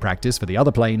target practice for the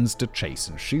other planes to chase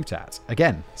and shoot at.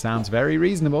 Again, sounds very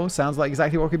reasonable, sounds like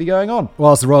exactly what could be going on.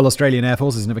 Whilst the Royal Australian Air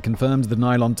Force has never confirmed the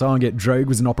nylon target drogue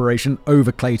was in operation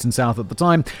over Clayton South at the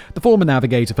time, the former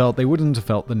navigator felt they wouldn't have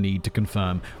felt the need to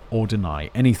confirm or deny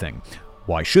anything.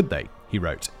 Why should they? He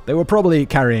wrote. They were probably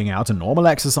carrying out a normal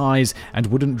exercise and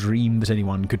wouldn't dream that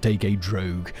anyone could take a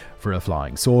drogue for a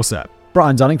flying saucer.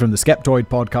 Brian Dunning from the Skeptoid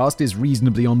podcast is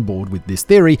reasonably on board with this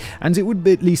theory, and it would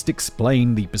at least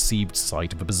explain the perceived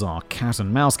sight of a bizarre cat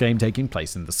and mouse game taking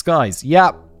place in the skies.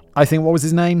 Yeah, I think, what was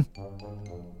his name?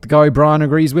 The guy Brian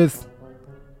agrees with?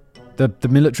 The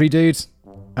military dude?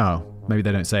 Oh, maybe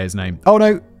they don't say his name. Oh,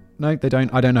 no, they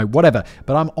don't. I don't know. Whatever.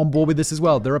 But I'm on board with this as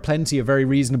well. There are plenty of very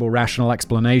reasonable, rational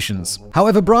explanations.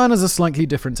 However, Brian has a slightly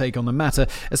different take on the matter,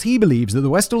 as he believes that the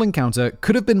Westall encounter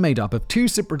could have been made up of 2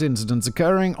 separate incidents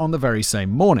occurring on the very same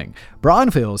morning.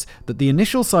 Brian feels that the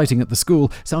initial sighting at the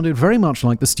school sounded very much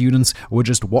like the students were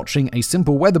just watching a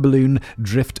simple weather balloon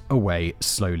drift away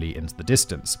slowly into the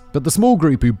distance. But the small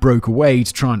group who broke away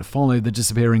to try and follow the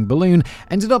disappearing balloon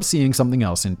ended up seeing something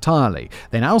else entirely.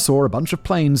 They now saw a bunch of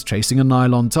planes chasing a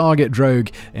nylon target drogue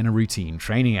in a routine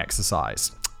training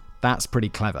exercise. That's pretty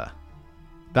clever.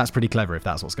 That's pretty clever if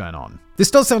that's what's going on. This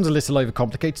does sound a little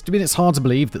overcomplicated. I mean, it's hard to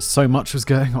believe that so much was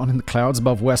going on in the clouds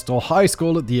above Westall High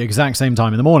School at the exact same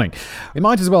time in the morning. We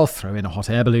might as well throw in a hot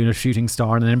air balloon, a shooting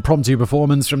star, and an impromptu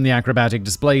performance from the acrobatic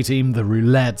display team, the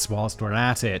Roulettes, whilst we're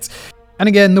at it. And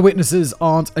again, the witnesses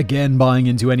aren't again buying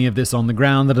into any of this on the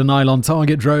ground that a nylon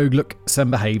target drogue looks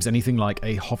and behaves anything like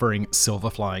a hovering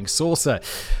silver flying saucer.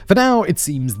 For now, it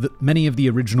seems that many of the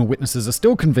original witnesses are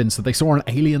still convinced that they saw an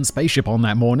alien spaceship on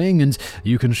that morning, and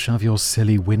you can shove your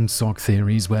silly windsock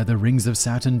theories where the rings of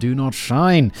Saturn do not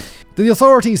shine. The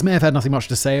authorities may have had nothing much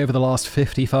to say over the last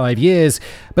 55 years,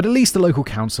 but at least the local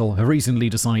council have recently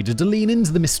decided to lean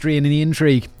into the mystery and the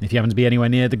intrigue. If you happen to be anywhere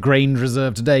near the Grange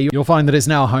Reserve today, you'll find that it's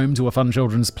now home to a fun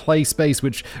children's play space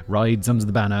which rides under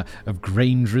the banner of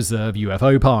Grange Reserve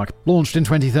UFO Park. Launched in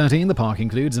 2013, the park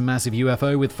includes a massive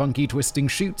UFO with funky twisting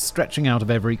chutes stretching out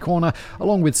of every corner,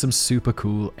 along with some super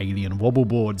cool alien wobble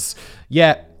boards.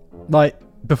 Yeah, Like,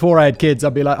 before I had kids,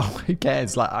 I'd be like, oh, who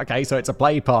cares? Like, okay, so it's a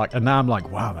play park. And now I'm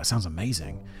like, wow, that sounds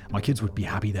amazing. My kids would be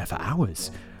happy there for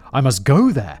hours. I must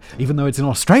go there, even though it's in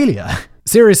Australia.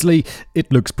 Seriously,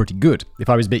 it looks pretty good. If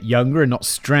I was a bit younger and not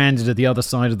stranded at the other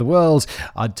side of the world,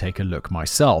 I'd take a look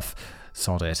myself.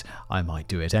 Sod it, I might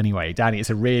do it anyway. Danny, it's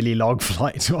a really long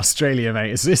flight to Australia,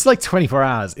 mate. It's like 24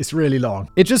 hours. It's really long.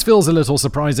 It just feels a little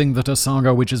surprising that a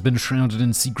saga which has been shrouded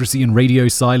in secrecy and radio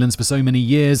silence for so many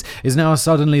years is now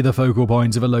suddenly the focal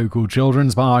point of a local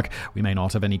children's park. We may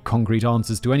not have any concrete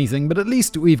answers to anything, but at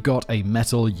least we've got a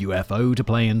metal UFO to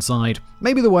play inside.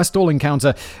 Maybe the Westall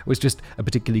encounter was just a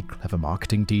particularly clever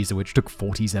marketing teaser which took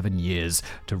 47 years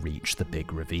to reach the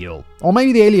big reveal. Or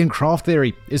maybe the alien craft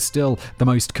theory is still the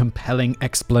most compelling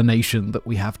explanation that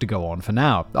we have to go on for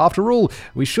now. After all,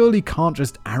 we surely can't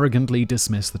just arrogantly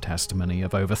dismiss the testimony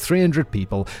of over 300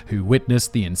 people who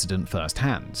witnessed the incident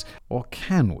firsthand. Or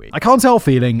can we? I can't help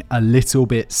feeling a little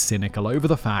bit cynical over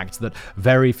the fact that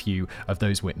very few of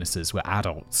those witnesses were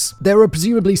adults. There were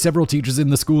presumably several teachers in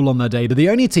the school on their day, but the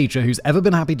only teacher who's ever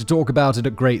been happy to talk about it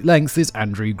at great length is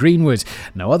Andrew Greenwood.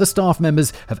 No other staff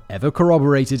members have ever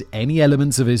corroborated any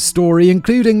elements of his story,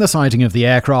 including the sighting of the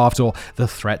aircraft or the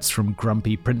threats from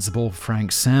grumpy Principal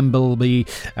Frank Sambleby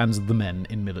and the men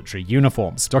in military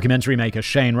uniforms. Documentary maker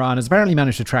Shane Ryan has apparently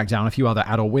managed to track down a few other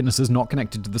adult witnesses not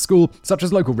connected to the school, such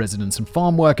as local residents and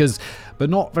farm workers, but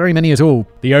not very many at all.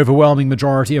 The overwhelming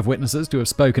majority of witnesses to have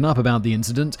spoken up about the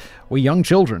incident were young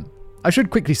children. I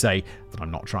should quickly say that I'm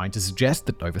not trying to suggest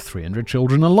that over 300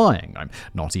 children are lying. I'm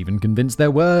not even convinced there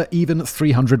were even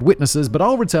 300 witnesses, but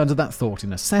I'll return to that thought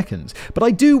in a second. But I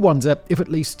do wonder if at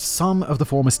least some of the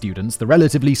former students, the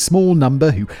relatively small number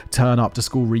who turn up to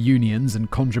school reunions and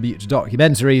contribute to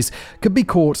documentaries, could be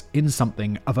caught in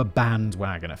something of a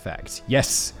bandwagon effect.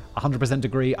 Yes, 100%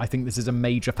 agree. I think this is a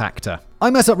major factor. I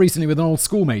met up recently with an old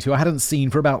schoolmate who I hadn't seen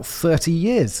for about 30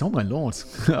 years. Oh my lord.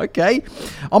 Okay.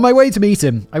 On my way to meet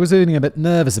him, I was feeling a bit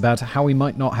nervous about how we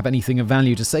might not have anything of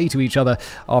value to say to each other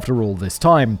after all this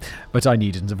time, but I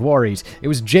needn't have worried. It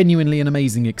was genuinely an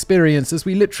amazing experience, as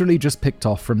we literally just picked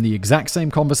off from the exact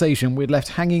same conversation we'd left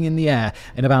hanging in the air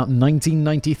in about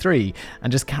 1993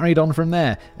 and just carried on from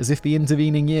there as if the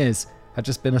intervening years had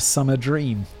just been a summer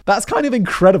dream. That's kind of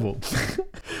incredible.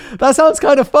 That sounds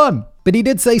kind of fun. But he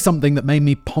did say something that made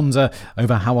me ponder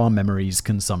over how our memories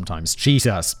can sometimes cheat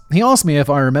us. He asked me if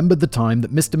I remembered the time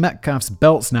that Mr. Metcalf's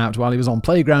belt snapped while he was on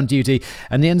playground duty,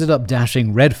 and he ended up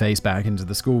dashing red-faced back into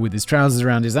the school with his trousers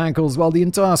around his ankles while the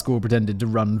entire school pretended to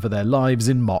run for their lives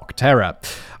in mock terror.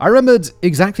 I remembered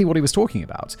exactly what he was talking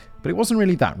about, but it wasn't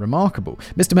really that remarkable.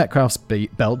 Mr. Metcalf's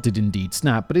belt did indeed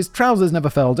snap, but his trousers never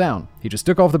fell down. He just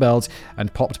took off the belt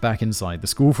and popped back inside the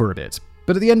school for a bit.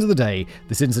 But at the end of the day,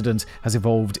 this incident has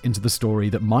evolved into the story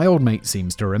that my old mate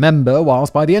seems to remember,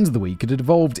 whilst by the end of the week it had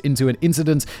evolved into an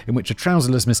incident in which a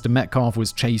trouserless Mr. Metcalf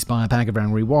was chased by a pack of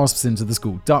angry wasps into the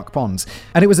school duck ponds.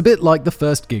 And it was a bit like the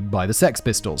first gig by the Sex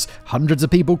Pistols. Hundreds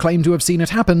of people claimed to have seen it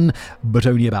happen, but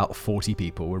only about 40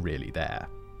 people were really there.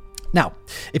 Now,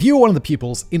 if you were one of the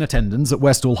pupils in attendance at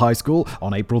Westall High School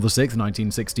on April the 6th,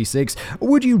 1966,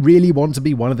 would you really want to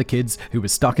be one of the kids who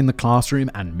was stuck in the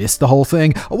classroom and missed the whole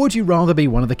thing? Or would you rather be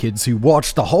one of the kids who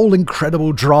watched the whole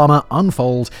incredible drama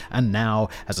unfold and now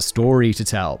has a story to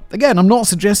tell? Again, I'm not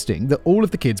suggesting that all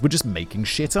of the kids were just making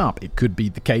shit up. It could be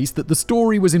the case that the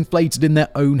story was inflated in their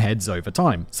own heads over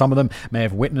time. Some of them may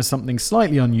have witnessed something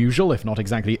slightly unusual, if not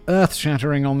exactly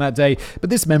earth-shattering on that day, but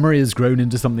this memory has grown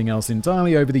into something else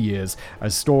entirely over the years,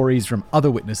 as stories from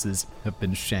other witnesses have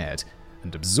been shared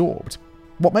and absorbed.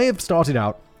 What may have started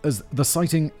out as the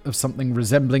sighting of something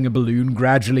resembling a balloon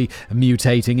gradually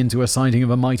mutating into a sighting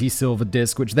of a mighty silver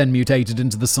disc, which then mutated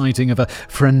into the sighting of a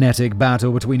frenetic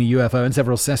battle between a UFO and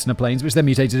several Cessna planes, which then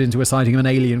mutated into a sighting of an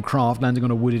alien craft landing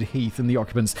on a wooded heath and the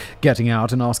occupants getting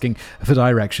out and asking for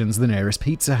directions to the nearest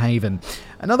pizza haven.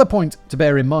 Another point to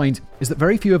bear in mind is that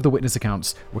very few of the witness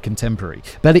accounts were contemporary.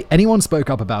 Barely anyone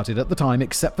spoke up about it at the time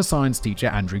except for science teacher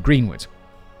Andrew Greenwood.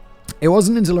 It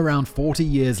wasn't until around 40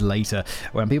 years later,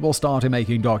 when people started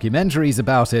making documentaries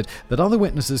about it, that other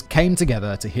witnesses came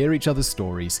together to hear each other's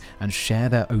stories and share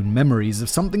their own memories of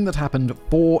something that happened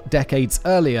 4 decades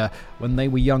earlier when they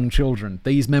were young children.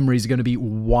 These memories are going to be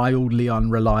wildly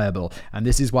unreliable, and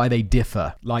this is why they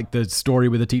differ, like the story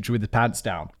with the teacher with his pants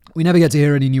down. We never get to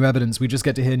hear any new evidence, we just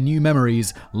get to hear new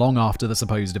memories long after the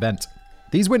supposed event.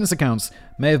 These witness accounts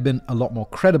may have been a lot more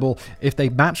credible if they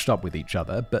matched up with each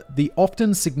other, but the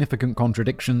often significant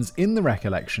contradictions in the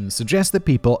recollections suggest that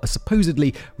people are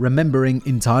supposedly remembering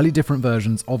entirely different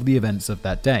versions of the events of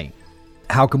that day.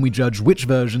 How can we judge which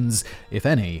versions, if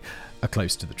any, are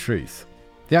close to the truth?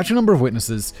 The actual number of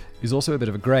witnesses is also a bit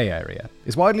of a grey area.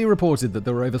 It's widely reported that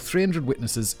there were over 300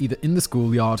 witnesses either in the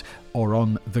schoolyard or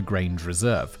on the Grange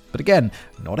Reserve. But again,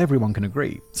 not everyone can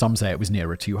agree. Some say it was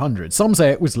nearer 200, some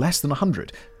say it was less than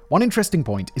 100. One interesting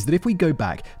point is that if we go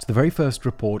back to the very first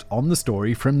report on the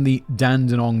story from the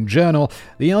Dandenong Journal,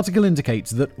 the article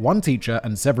indicates that one teacher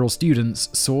and several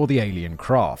students saw the alien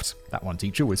craft. That one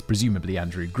teacher was presumably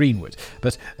Andrew Greenwood,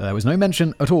 but there was no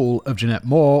mention at all of Jeanette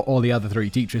Moore or the other 3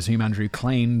 teachers whom Andrew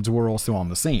claimed were also on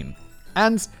the scene.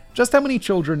 And just how many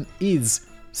children is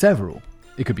several?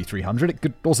 It could be 300, it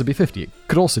could also be 50, it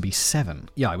could also be 7.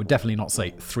 Yeah, I would definitely not say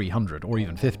 300 or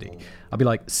even 50. I'd be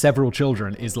like, several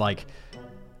children is like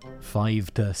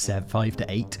 5 to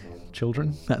 8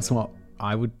 children. That's what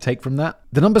I would take from that.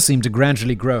 The number seemed to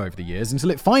gradually grow over the years until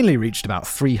it finally reached about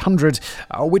 300,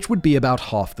 which would be about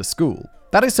half the school.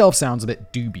 That itself sounds a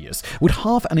bit dubious. Would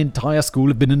half an entire school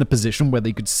have been in a position where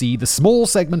they could see the small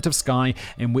segment of sky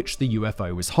in which the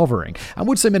UFO was hovering? And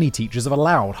would so many teachers have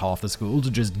allowed half the school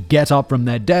to just get up from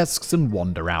their desks and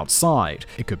wander outside?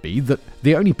 It could be that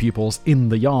the only pupils in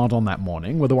the yard on that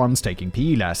morning were the ones taking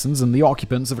PE lessons and the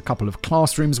occupants of a couple of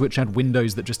classrooms which had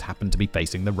windows that just happened to be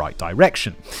facing the right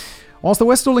direction. Whilst the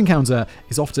Westall encounter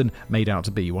is often made out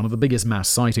to be one of the biggest mass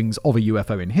sightings of a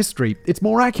UFO in history, it's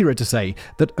more accurate to say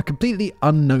that a completely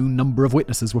unknown number of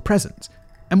witnesses were present.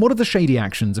 And what of the shady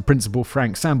actions of Principal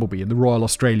Frank Sambleby in the Royal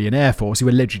Australian Air Force, who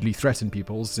allegedly threatened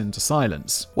pupils into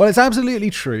silence? Well, it's absolutely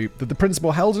true that the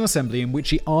principal held an assembly in which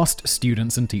he asked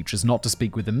students and teachers not to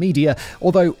speak with the media,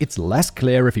 although it's less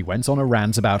clear if he went on a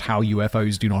rant about how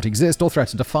UFOs do not exist or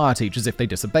threatened to fire teachers if they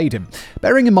disobeyed him.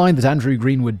 Bearing in mind that Andrew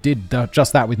Greenwood did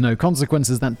just that with no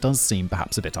consequences, that does seem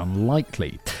perhaps a bit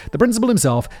unlikely. The principal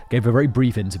himself gave a very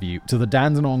brief interview to the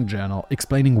Dandenong Journal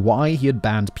explaining why he had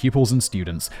banned pupils and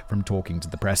students from talking to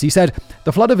the press. He said,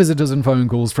 "The flood of visitors and phone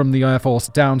calls from the Air Force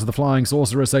down to the Flying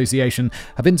Saucer Association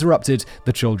have interrupted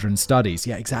the children's studies."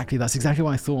 Yeah, exactly. That's exactly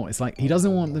what I thought. It's like, he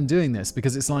doesn't want them doing this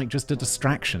because it's like just a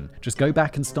distraction. Just go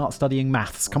back and start studying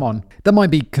maths. Come on. That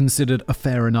might be considered a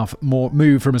fair enough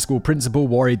move from a school principal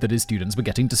worried that his students were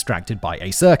getting distracted by a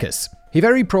circus. He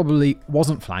very probably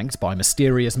wasn't flanked by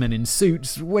mysterious men in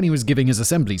suits when he was giving his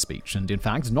assembly speech, and in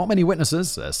fact, not many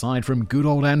witnesses, aside from good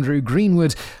old Andrew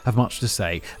Greenwood, have much to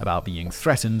say about being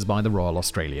threatened by the Royal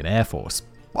Australian Air Force.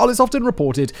 While it's often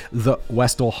reported that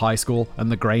Westall High School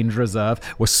and the Grange Reserve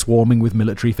were swarming with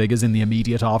military figures in the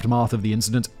immediate aftermath of the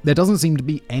incident, there doesn't seem to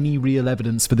be any real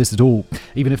evidence for this at all.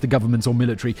 Even if the government or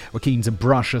military were keen to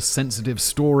brush a sensitive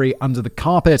story under the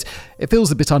carpet, it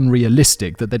feels a bit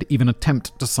unrealistic that they'd even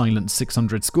attempt to silence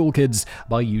 600 school kids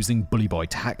by using bully boy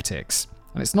tactics.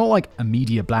 And it's not like a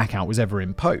media blackout was ever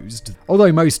imposed.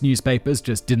 Although most newspapers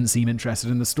just didn't seem interested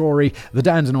in the story, the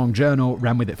Dandenong Journal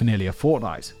ran with it for nearly a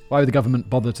fortnight. Why would the government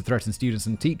bother to threaten students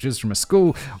and teachers from a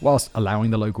school whilst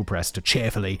allowing the local press to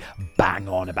cheerfully bang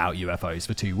on about UFOs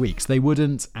for 2 weeks? They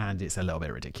wouldn't, and it's a little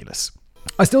bit ridiculous.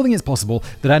 I still think it's possible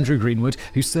that Andrew Greenwood,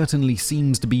 who certainly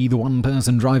seems to be the one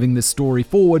person driving this story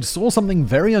forward, saw something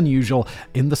very unusual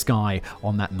in the sky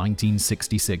on that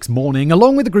 1966 morning,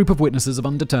 along with a group of witnesses of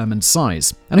undetermined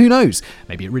size. And who knows,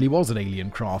 maybe it really was an alien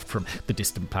craft from the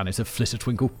distant planet of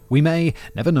Flittertwinkle. We may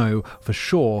never know for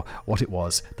sure what it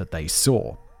was that they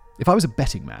saw. If I was a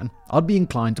betting man, I'd be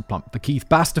inclined to plump the Keith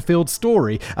Basterfield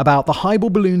story about the Hubble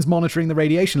balloons monitoring the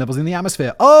radiation levels in the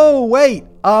atmosphere. Oh, wait!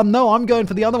 No, I'm going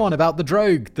for the other one about the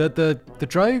drogue. The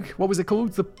drogue? What was it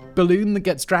called? The balloon that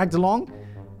gets dragged along?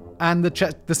 And the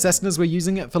Cessnas were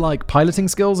using it for, like, piloting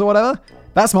skills or whatever?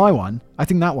 That's my one. I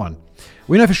think that one.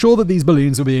 We know for sure that these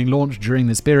balloons were being launched during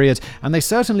this period, and they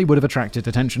certainly would have attracted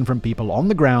attention from people on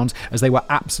the ground as they were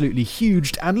absolutely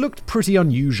huge and looked pretty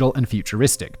unusual and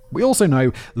futuristic. We also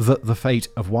know that the fate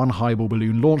of one Hubble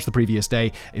balloon launched the previous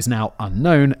day is now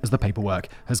unknown as the paperwork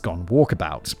has gone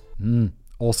walkabout.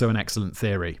 Also an excellent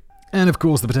theory. And of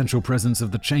course, the potential presence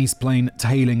of the chase plane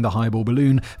tailing the Hubble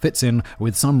balloon fits in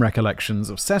with some recollections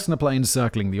of Cessna planes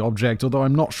circling the object, although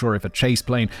I'm not sure if a chase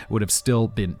plane would have still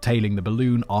been tailing the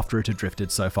balloon after it had drifted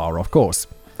so far off course.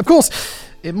 Of course,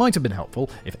 it might have been helpful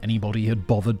if anybody had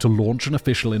bothered to launch an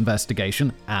official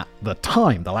investigation at the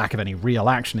time. The lack of any real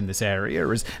action in this area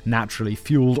has naturally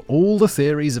fueled all the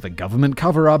theories of a government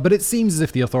cover-up, but it seems as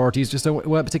if the authorities just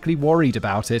weren't particularly worried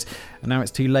about it, and now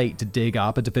it's too late to dig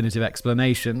up a definitive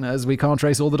explanation, as we can't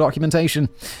trace all the documentation.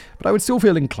 But I would still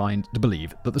feel inclined to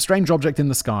believe that the strange object in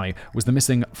the sky was the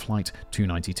missing Flight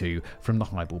 292 from the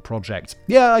Hubble project.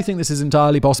 Yeah, I think this is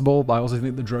entirely possible. I also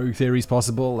think the drogue theory is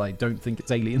possible. I don't think it's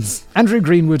aliens. Andrew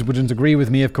Greenwood wouldn't agree with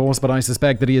me, of course, but I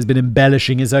suspect that he has been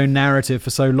embellishing his own narrative for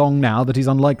so long now that he's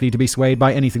unlikely to be swayed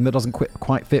by anything that doesn't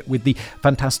quite fit with the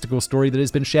fantastical story that he's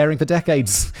been sharing for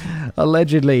decades,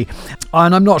 allegedly.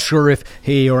 And I'm not sure if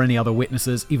he or any other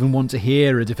witnesses even want to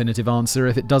hear a definitive answer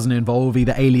if it doesn't involve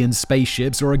either alien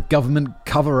spaceships or a government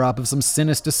cover-up of some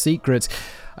sinister secret.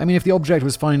 I mean, if the object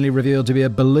was finally revealed to be a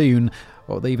balloon,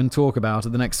 what would they even talk about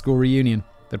at the next school reunion?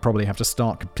 They'd probably have to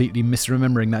start completely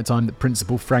misremembering that time that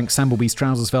Principal Frank Sambleby's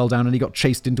trousers fell down and he got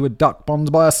chased into a duck pond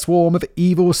by a swarm of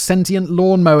evil sentient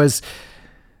lawnmowers.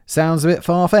 Sounds a bit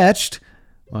far-fetched?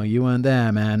 Well, you weren't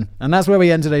there, man. And that's where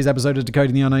we end today's episode of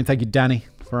Decoding the Unknown. Thank you, Danny,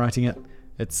 for writing it.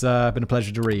 It's been a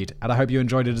pleasure to read. And I hope you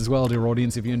enjoyed it as well, dear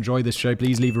audience. If you enjoyed this show,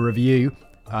 please leave a review.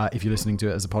 If you're listening to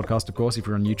it as a podcast, of course. If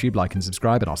you're on YouTube, like and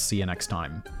subscribe, and I'll see you next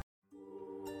time.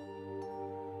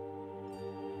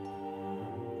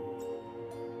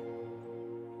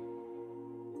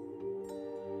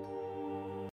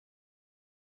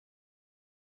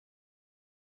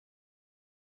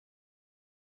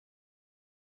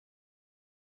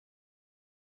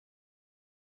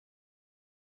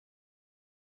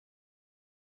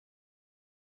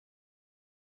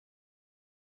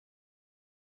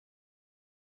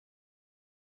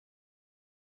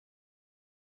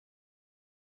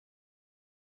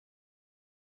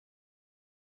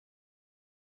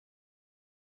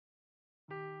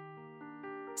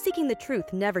 Seeking the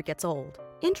truth never gets old.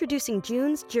 Introducing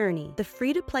June's Journey, the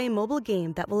free-to-play mobile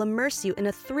game that will immerse you in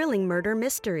a thrilling murder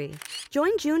mystery.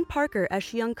 Join June Parker as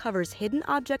she uncovers hidden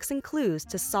objects and clues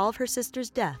to solve her sister's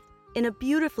death in a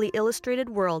beautifully illustrated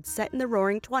world set in the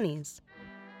Roaring '20s.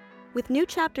 With new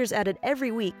chapters added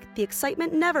every week, the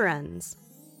excitement never ends.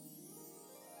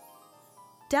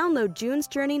 Download June's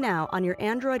Journey now on your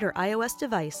Android or iOS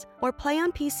device, or play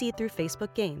on PC through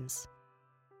Facebook Games.